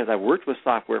 because I've worked with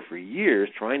software for years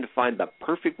trying to find the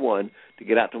perfect one to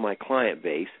get out to my client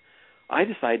base, I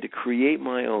decided to create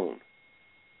my own.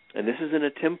 And this is in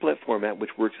a template format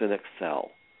which works in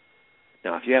Excel.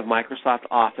 Now, if you have Microsoft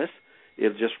Office,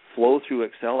 it'll just flow through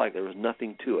Excel like there was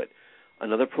nothing to it.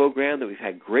 Another program that we've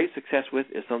had great success with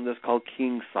is something that's called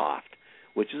Kingsoft,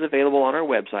 which is available on our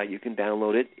website. You can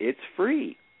download it. It's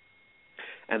free.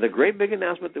 And the great big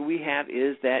announcement that we have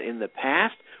is that in the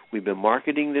past, we've been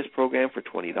marketing this program for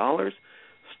 $20.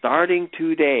 Starting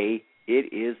today,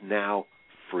 it is now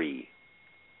free.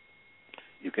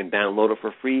 You can download it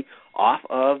for free off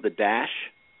of the Dash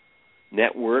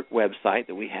Network website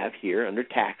that we have here under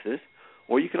taxes,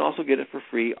 or you can also get it for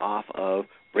free off of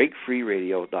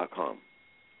breakfreeradio.com.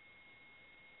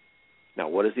 Now,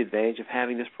 what is the advantage of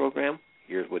having this program?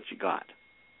 Here's what you got.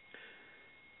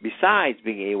 Besides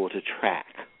being able to track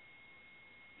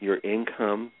your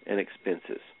income and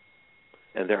expenses,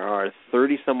 and there are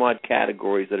 30-some-odd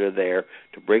categories that are there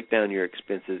to break down your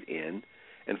expenses in,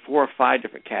 and 4 or 5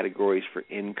 different categories for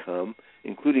income,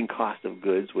 including cost of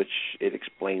goods, which it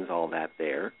explains all that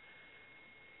there.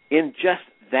 In just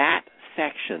that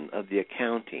section of the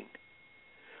accounting,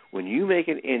 when you make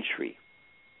an entry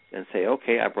and say,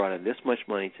 okay, I brought in this much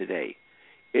money today,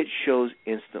 it shows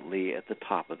instantly at the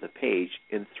top of the page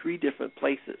in 3 different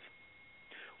places.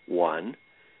 1,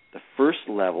 the first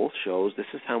level shows this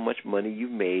is how much money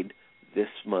you've made this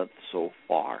month so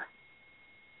far.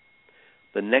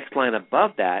 The next line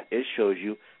above that, it shows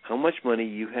you how much money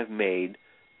you have made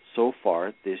so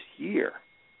far this year.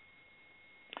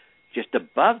 Just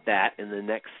above that, in the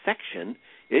next section,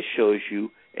 it shows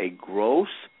you a gross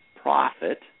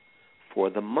profit for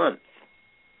the month.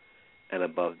 And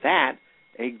above that,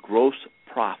 a gross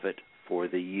profit for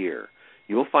the year.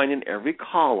 You'll find in every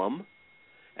column,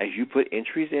 as you put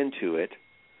entries into it,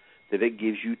 that it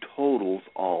gives you totals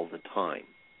all the time.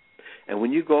 And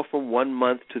when you go from one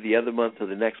month to the other month to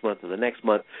the next month to the next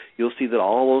month, you'll see that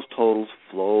all those totals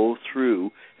flow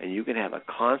through, and you can have a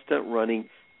constant running,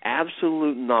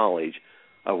 absolute knowledge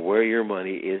of where your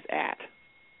money is at.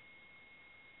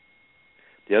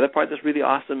 The other part that's really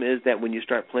awesome is that when you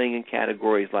start playing in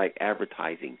categories like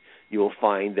advertising, you'll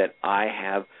find that I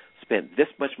have spent this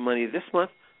much money this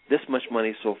month, this much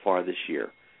money so far this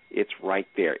year. It's right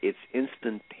there. It's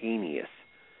instantaneous.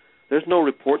 There's no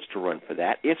reports to run for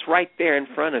that. It's right there in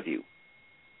front of you.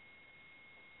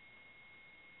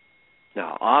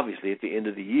 Now, obviously, at the end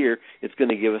of the year, it's going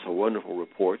to give us a wonderful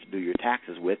report to do your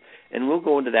taxes with, and we'll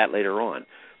go into that later on.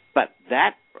 But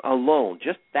that alone,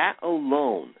 just that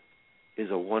alone, is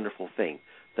a wonderful thing.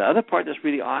 The other part that's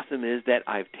really awesome is that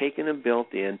I've taken and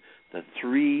built in the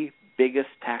 3 biggest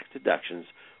tax deductions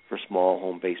for small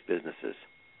home-based businesses.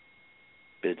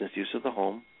 Business use of the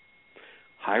home,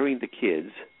 hiring the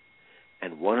kids,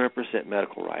 and 100%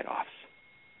 medical write-offs.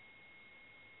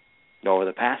 Now, over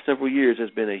the past several years,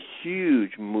 there's been a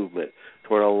huge movement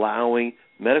toward allowing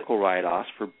medical write-offs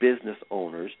for business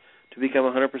owners to become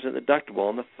 100% deductible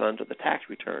on the front of the tax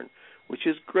return, which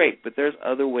is great, but there's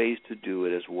other ways to do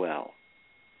it as well.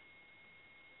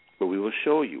 But we will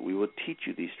show you, we will teach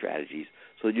you these strategies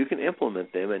so that you can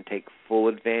implement them and take full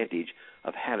advantage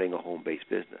of having a home-based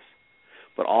business.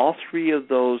 But all 3 of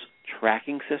those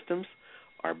tracking systems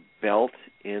are built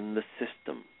in the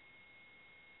system.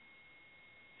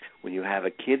 When you have a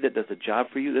kid that does a job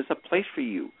for you, there's a place for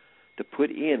you to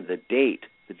put in the date,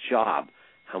 the job,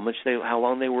 how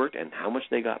long they worked, and how much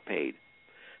they got paid.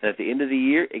 And at the end of the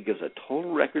year, it gives a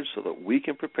total record so that we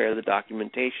can prepare the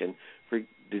documentation for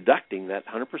deducting that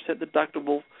 100%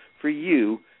 deductible for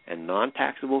you and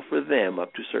non-taxable for them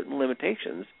up to certain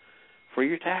limitations for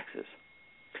your taxes.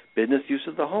 Business use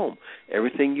of the home.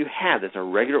 Everything you have that's a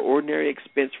regular, ordinary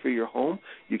expense for your home,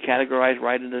 you categorize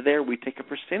right into there. We take a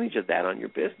percentage of that on your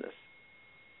business.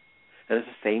 And it's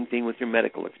the same thing with your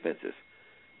medical expenses.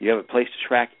 You have a place to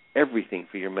track everything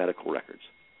for your medical records.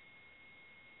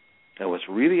 And what's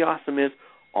really awesome is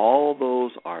all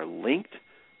those are linked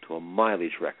to a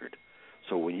mileage record.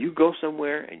 So when you go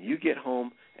somewhere and you get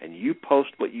home and you post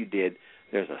what you did,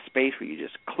 there's a space where you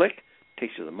just click,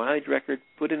 takes you to the mileage record,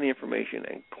 put in the information,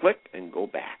 and click and go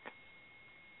back.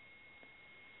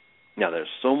 Now, there's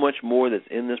so much more that's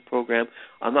in this program.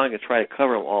 I'm not going to try to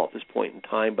cover them all at this point in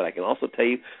time, but I can also tell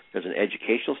you there's an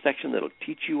educational section that will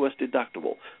teach you what's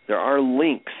deductible. There are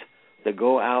links that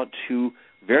go out to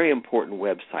very important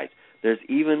websites. There's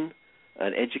even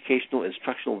an educational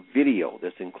instructional video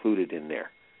that's included in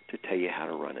there to tell you how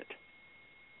to run it.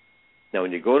 Now,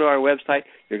 when you go to our website,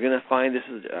 you're going to find this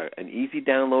is an easy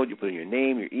download. You put in your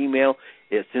name, your email.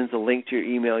 It sends a link to your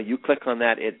email. You click on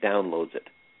that, it downloads it.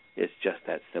 It's just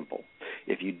that simple.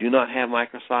 If you do not have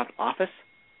Microsoft Office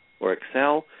or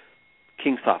Excel,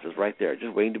 Kingsoft is right there,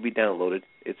 just waiting to be downloaded.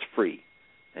 It's free,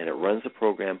 and it runs the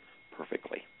program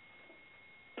perfectly.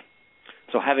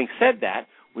 So having said that,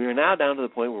 we are now down to the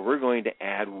point where we're going to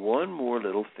add one more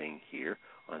little thing here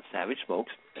on Savage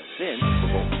Smokes, and then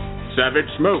we'll go.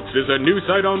 Savage Smokes is a new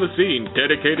site on the scene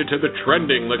dedicated to the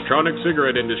trending electronic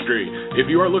cigarette industry. If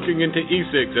you are looking into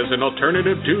e-cigs as an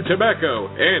alternative to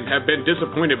tobacco and have been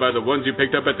disappointed by the ones you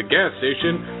picked up at the gas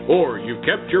station, or you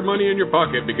kept your money in your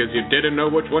pocket because you didn't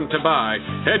know which one to buy,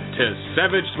 head to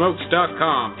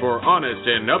SavageSmokes.com for honest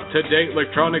and up-to-date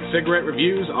electronic cigarette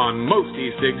reviews on most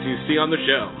e-cigs you see on the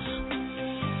shelves.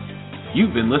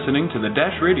 You've been listening to the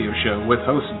Dash Radio Show with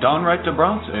hosts Don Wright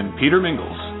DeBronce and Peter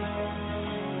Mingles.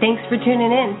 Thanks for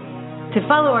tuning in. To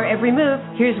follow our every move,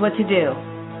 here's what to do.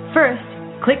 First,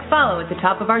 click follow at the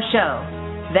top of our show.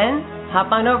 Then, hop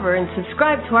on over and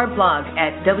subscribe to our blog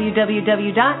at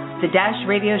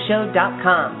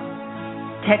www.the-radioshow.com.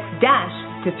 Text DASH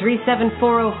to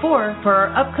 37404 for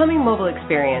our upcoming mobile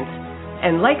experience.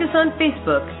 And like us on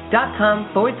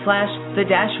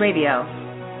Facebook.com/the-radio.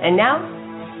 And now,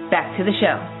 back to the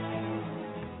show.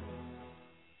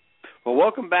 Well,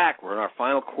 welcome back. We're in our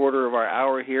final quarter of our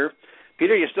hour here.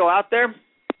 Peter, you still out there?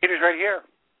 Peter's right here.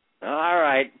 All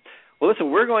right. Well, listen,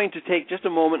 we're going to take just a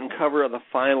moment and cover the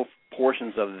final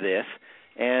portions of this,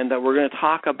 and we're going to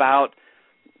talk about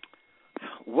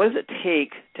what does it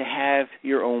take to have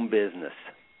your own business?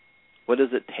 What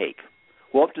does it take?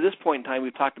 Well, up to this point in time,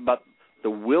 we've talked about the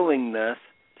willingness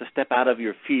to step out of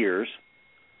your fears,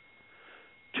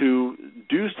 to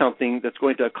do something that's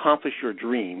going to accomplish your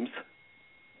dreams.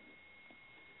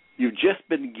 You've just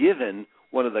been given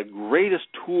one of the greatest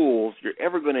tools you're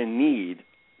ever going to need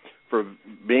for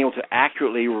being able to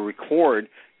accurately record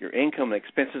your income and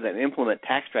expenses and implement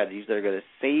tax strategies that are going to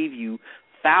save you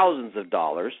thousands of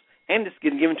dollars, and it's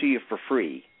getting given to you for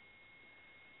free.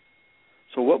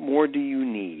 So what more do you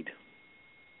need?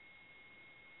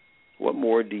 What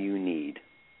more do you need?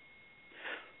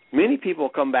 Many people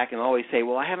come back and always say,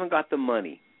 well, I haven't got the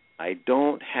money. I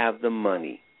don't have the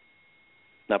money.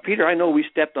 Now, Peter, I know we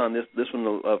stepped on this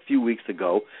one a few weeks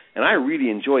ago, and I really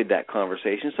enjoyed that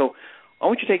conversation. So I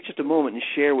want you to take just a moment and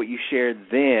share what you shared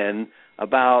then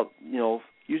about,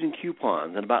 using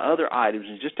coupons and about other items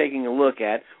and just taking a look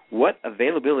at what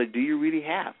availability do you really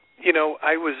have.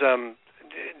 I was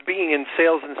being in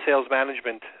sales and sales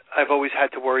management, I've always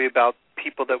had to worry about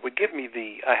people that would give me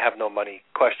the I have no money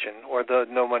question or the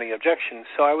no money objection.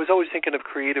 So I was always thinking of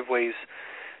creative ways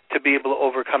to be able to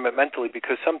overcome it mentally,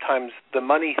 because sometimes the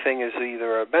money thing is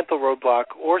either a mental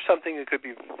roadblock or something that could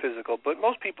be physical. But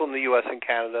most people in the U.S. and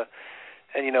Canada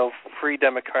and, free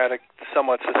democratic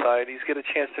somewhat societies get a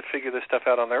chance to figure this stuff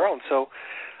out on their own. So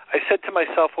I said to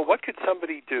myself, well, what could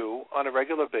somebody do on a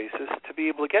regular basis to be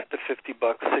able to get the $50,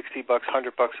 $60,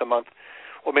 $100 a month,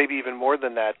 or maybe even more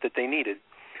than that they needed?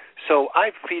 So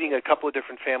I'm feeding a couple of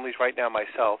different families right now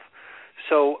myself.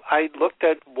 So I looked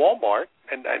at Walmart,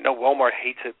 and I know Walmart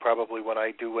hates it probably when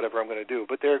I do whatever I'm going to do,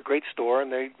 but they're a great store,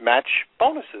 and they match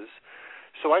bonuses.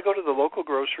 So I go to the local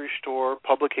grocery store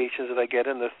publications that I get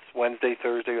in the Wednesday,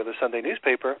 Thursday, or the Sunday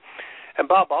newspaper, and,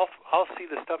 Bob, I'll see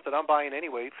the stuff that I'm buying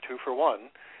anyway, 2 for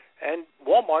 $1, and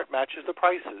Walmart matches the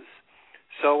prices.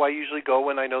 So I usually go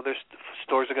when I know their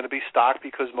stores are going to be stocked,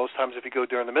 because most times if you go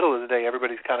during the middle of the day,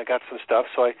 everybody's kind of got some stuff,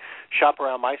 so I shop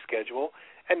around my schedule.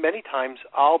 And many times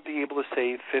I'll be able to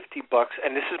save $50,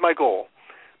 and this is my goal.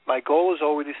 My goal is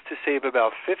always to save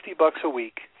about $50 a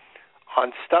week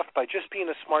on stuff by just being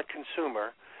a smart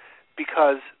consumer,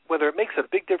 because whether it makes a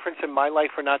big difference in my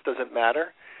life or not doesn't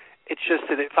matter. It's just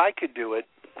that if I could do it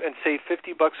and save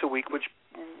 $50 a week, which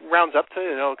rounds up to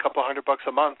a couple $100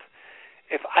 a month,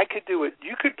 if I could do it,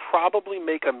 you could probably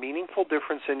make a meaningful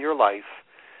difference in your life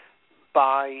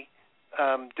by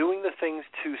doing the things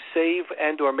to save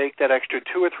and or make that extra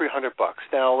 $200 or $300.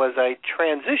 Now, as I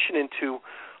transition into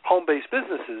home-based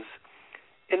businesses,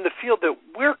 in the field that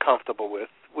we're comfortable with,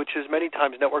 which is many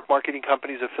times network marketing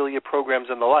companies, affiliate programs,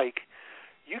 and the like,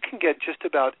 you can get just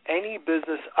about any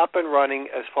business up and running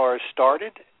as far as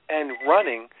started and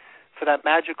running for that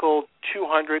magical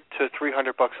 $200 to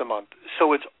 $300 a month.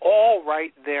 So it's all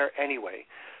right there anyway.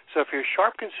 So if you're a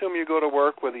sharp consumer, you go to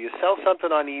work, whether you sell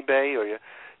something on eBay or you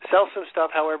sell some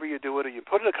stuff, however you do it, or you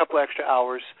put in a couple extra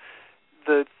hours,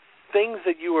 the things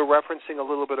that you were referencing a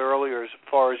little bit earlier as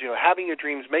far as, having your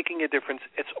dreams, making a difference,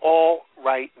 it's all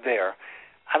right there.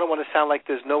 I don't want to sound like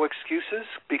there's no excuses,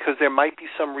 because there might be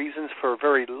some reasons for a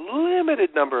very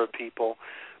limited number of people,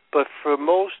 but for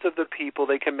most of the people,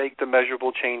 they can make the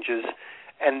measurable changes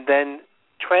and then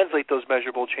translate those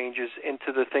measurable changes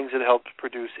into the things that help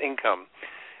produce income.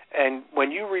 And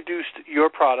when you reduced your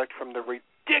product from the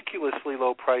ridiculously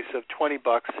low price of $20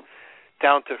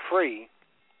 down to free,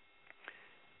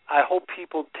 I hope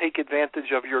people take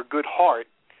advantage of your good heart,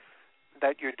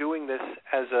 that you're doing this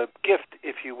as a gift,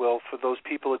 if you will, for those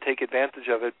people to take advantage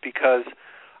of it, because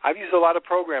I've used a lot of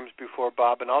programs before,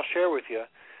 Bob, and I'll share with you,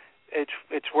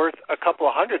 it's worth a couple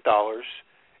of $100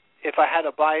 if I had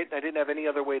to buy it and I didn't have any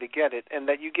other way to get it, and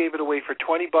that you gave it away for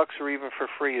 $20 or even for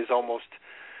free is almost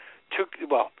too,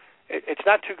 well, it's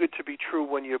not too good to be true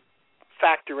when you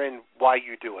factor in why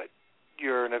you do it.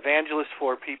 You're an evangelist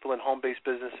for people in home-based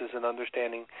businesses and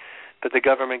understanding that the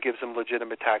government gives them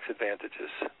legitimate tax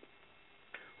advantages.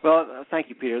 Well, thank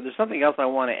you, Peter. There's something else I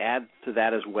want to add to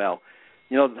that as well.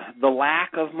 You know, the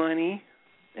lack of money,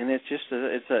 and it's just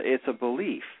it's a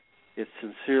belief. It's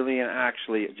sincerely and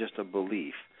actually just a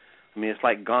belief. I mean, it's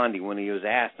like Gandhi when he was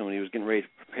asked, and when he was getting ready to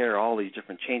prepare all these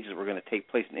different changes that were going to take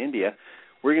place in India,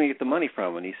 where are you going to get the money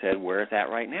from? And he said, where it's at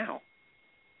right now.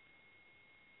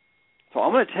 So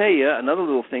I'm going to tell you another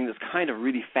little thing that's kind of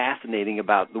really fascinating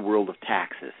about the world of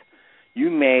taxes.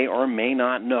 You may or may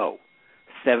not know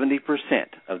 70%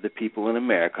 of the people in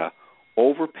America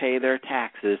overpay their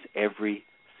taxes every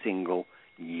single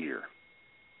year.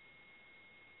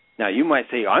 Now, you might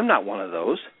say, I'm not one of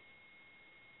those.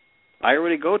 I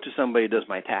already go to somebody who does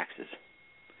my taxes.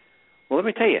 Well, let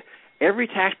me tell you, every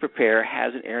tax preparer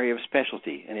has an area of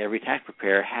specialty, and every tax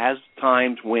preparer has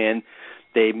times when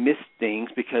they miss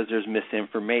things because there's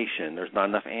misinformation, there's not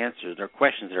enough answers, there are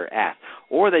questions that are asked,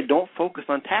 or they don't focus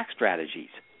on tax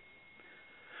strategies.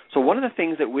 So one of the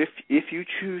things that if you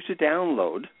choose to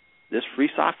download this free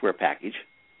software package,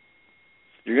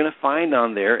 you're going to find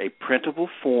on there a printable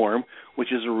form,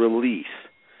 which is a release.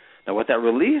 Now, what that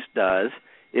release does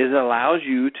is it allows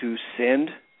you to send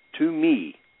to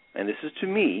me, and this is to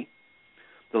me,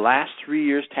 the last 3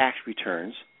 years' tax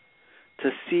returns to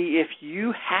see if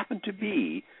you happen to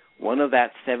be one of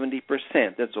that 70%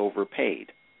 that's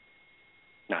overpaid.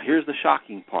 Now, here's the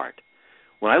shocking part.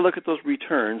 When I look at those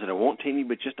returns, and it won't take me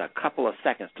but just a couple of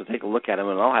seconds to take a look at them,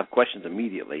 and I'll have questions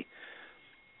immediately,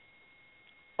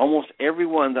 almost every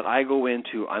one that I go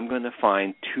into, I'm going to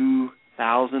find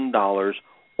 $2,000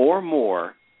 or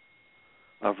more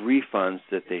of refunds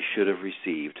that they should have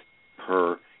received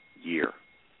per year.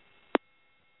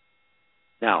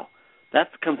 Now, that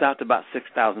comes out to about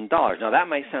 $6,000. Now, that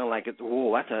might sound like, that's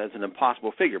an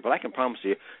impossible figure, but I can promise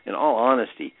you, in all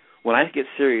honesty, when I get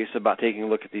serious about taking a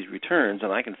look at these returns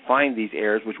and I can find these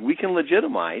errors, which we can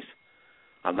legitimize,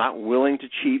 I'm not willing to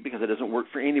cheat because it doesn't work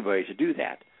for anybody to do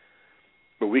that,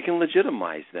 but we can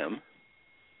legitimize them.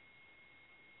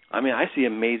 I mean, I see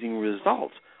amazing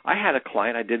results. I had a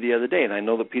client I did the other day, and I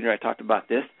know that Peter and I talked about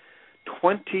this,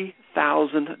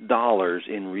 $20,000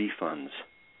 in refunds.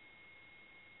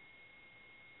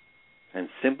 And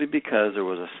simply because there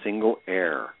was a single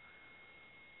error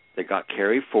that got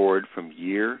carried forward from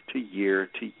year to year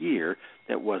to year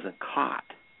that wasn't caught.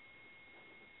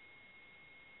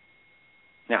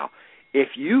 Now, if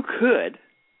you could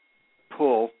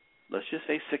pull, let's just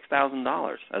say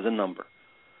 $6,000 as a number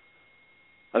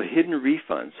of hidden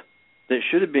refunds that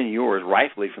should have been yours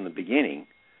rightfully from the beginning,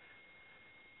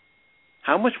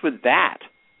 how much would that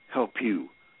help you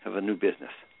have a new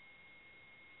business?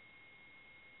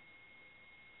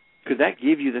 Could that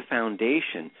give you the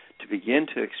foundation to begin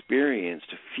to experience,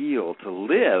 to feel, to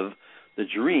live the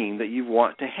dream that you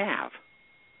want to have?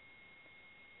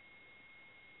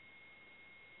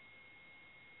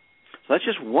 So that's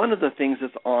just one of the things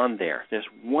that's on there. That's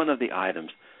one of the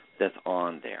items that's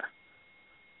on there.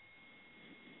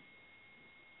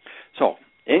 So,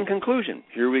 in conclusion,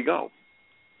 here we go.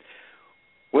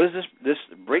 What is this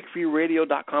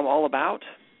BreakFreeRadio.com all about?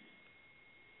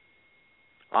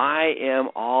 I am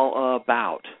all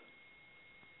about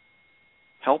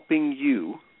helping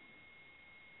you,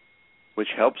 which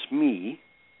helps me,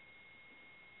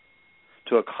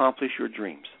 to accomplish your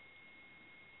dreams.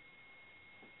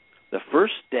 The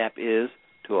first step is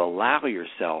to allow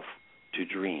yourself to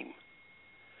dream.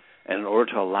 And in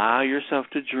order to allow yourself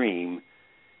to dream,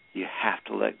 you have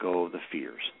to let go of the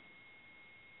fears.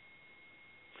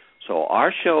 So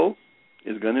our show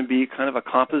is going to be kind of a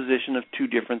composition of two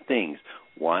different things.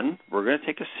 One, we're going to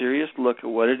take a serious look at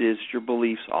what it is your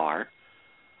beliefs are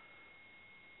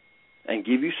and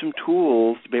give you some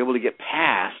tools to be able to get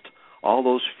past all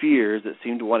those fears that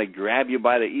seem to want to grab you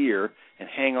by the ear and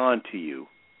hang on to you.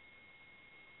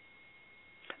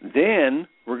 Then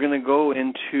we're going to go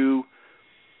into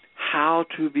how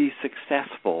to be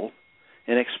successful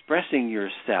in expressing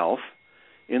yourself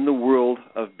in the world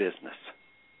of business.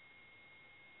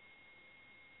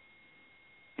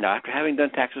 Now, after having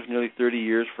done taxes for nearly 30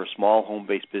 years for small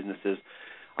home-based businesses,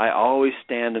 I always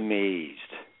stand amazed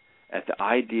at the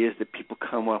ideas that people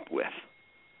come up with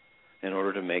in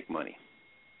order to make money.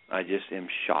 I just am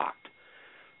shocked.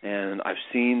 And I've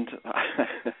seen,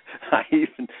 I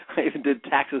even did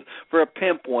taxes for a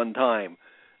pimp one time.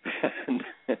 And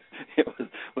it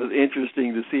was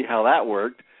interesting to see how that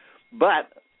worked.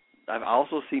 But I've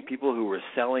also seen people who were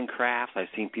selling crafts. I've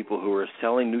seen people who were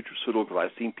selling nutraceuticals. I've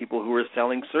seen people who were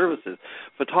selling services,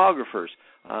 photographers,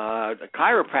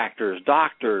 chiropractors,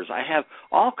 doctors. I have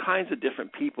all kinds of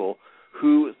different people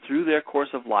who, through their course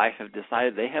of life, have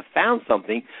decided they have found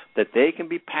something that they can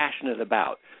be passionate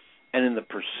about. And in the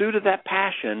pursuit of that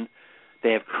passion,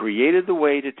 they have created the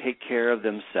way to take care of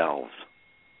themselves,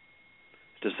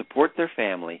 to support their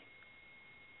family,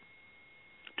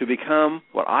 to become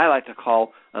what I like to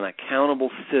call an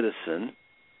accountable citizen,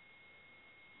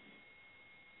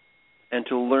 and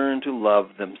to learn to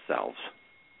love themselves.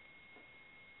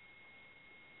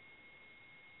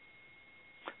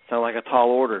 Sounds like a tall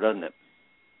order, doesn't it?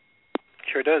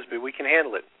 Sure does, but we can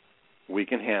handle it. We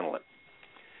can handle it.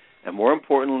 And more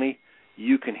importantly,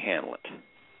 you can handle it.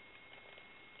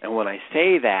 And when I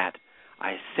say that,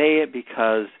 I say it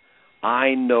because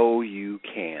I know you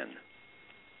can.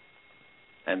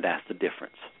 And that's the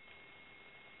difference.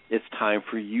 It's time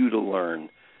for you to learn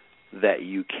that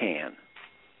you can.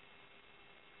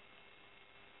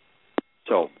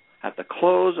 So, at the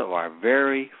close of our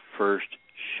very first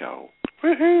show.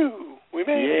 Woohoo! We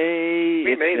made it.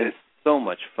 Yay! It's been so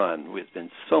much fun. It's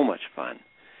been so much fun.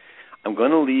 I'm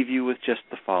going to leave you with just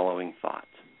the following thoughts.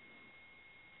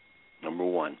 Number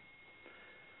one,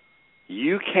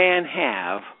 you can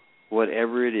have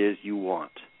whatever it is you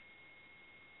want.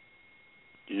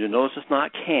 You notice it's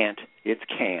not can't, it's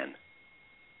can.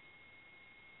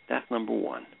 That's number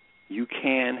one. You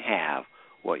can have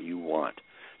what you want.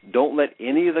 Don't let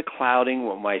any of the clouding,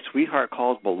 what my sweetheart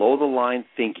calls below-the-line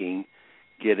thinking,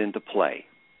 get into play,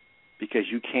 because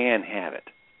you can have it.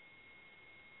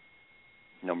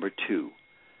 Number two,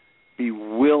 be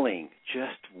willing,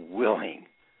 just willing,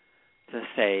 to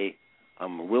say,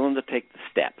 I'm willing to take the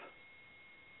step.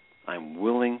 I'm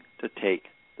willing to take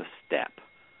the step.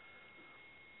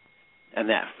 And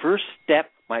that first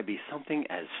step might be something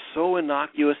as so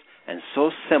innocuous and so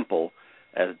simple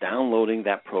as downloading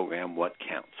that program, What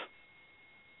Counts.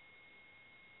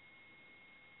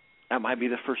 That might be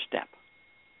the first step.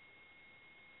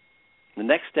 The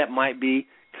next step might be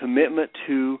commitment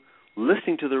to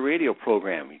listening to the radio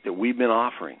programming that we've been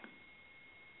offering.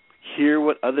 Hear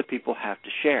what other people have to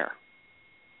share.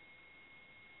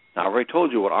 Now, I already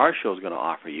told you what our show is going to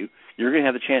offer you. You're going to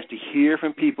have the chance to hear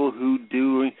from people who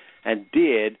do and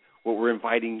did what we're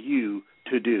inviting you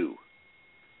to do,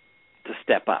 to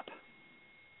step up.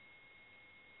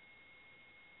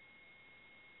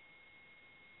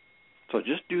 So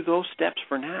just do those steps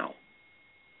for now.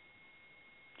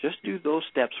 Just do those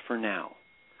steps for now.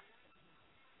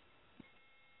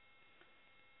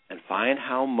 And find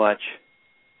how much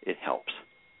it helps.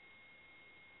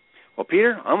 Well,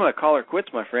 Peter, I'm going to call her quits,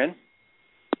 my friend.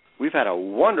 We've had a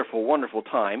wonderful, wonderful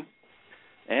time.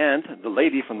 And the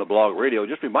lady from the blog radio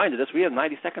just reminded us we have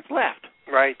 90 seconds left.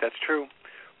 Right, that's true.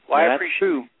 Well, that's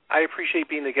true. I appreciate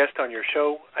being the guest on your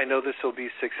show. I know this will be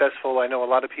successful. I know a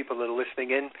lot of people that are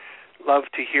listening in love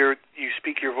to hear you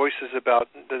speak your voices about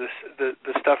the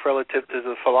stuff relative to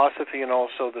the philosophy and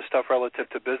also the stuff relative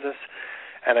to business.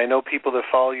 And I know people that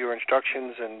follow your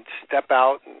instructions and step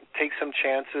out and take some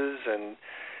chances and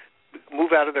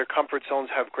move out of their comfort zones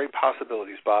have great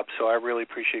possibilities, Bob. So I really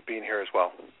appreciate being here as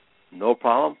well. No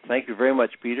problem. Thank you very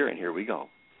much, Peter, and here we go.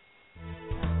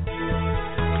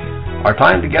 Our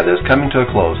time together is coming to a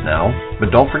close now,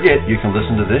 but don't forget you can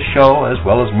listen to this show as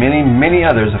well as many, many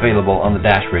others available on the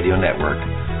Dash Radio Network.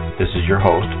 This is your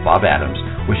host, Bob Adams,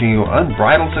 wishing you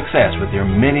unbridled success with your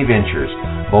many ventures,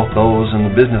 both those in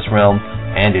the business realm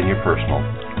and in your personal.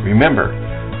 Remember,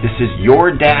 this is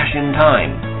your dash in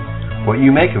time. What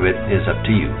you make of it is up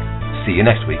to you. See you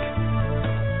next week.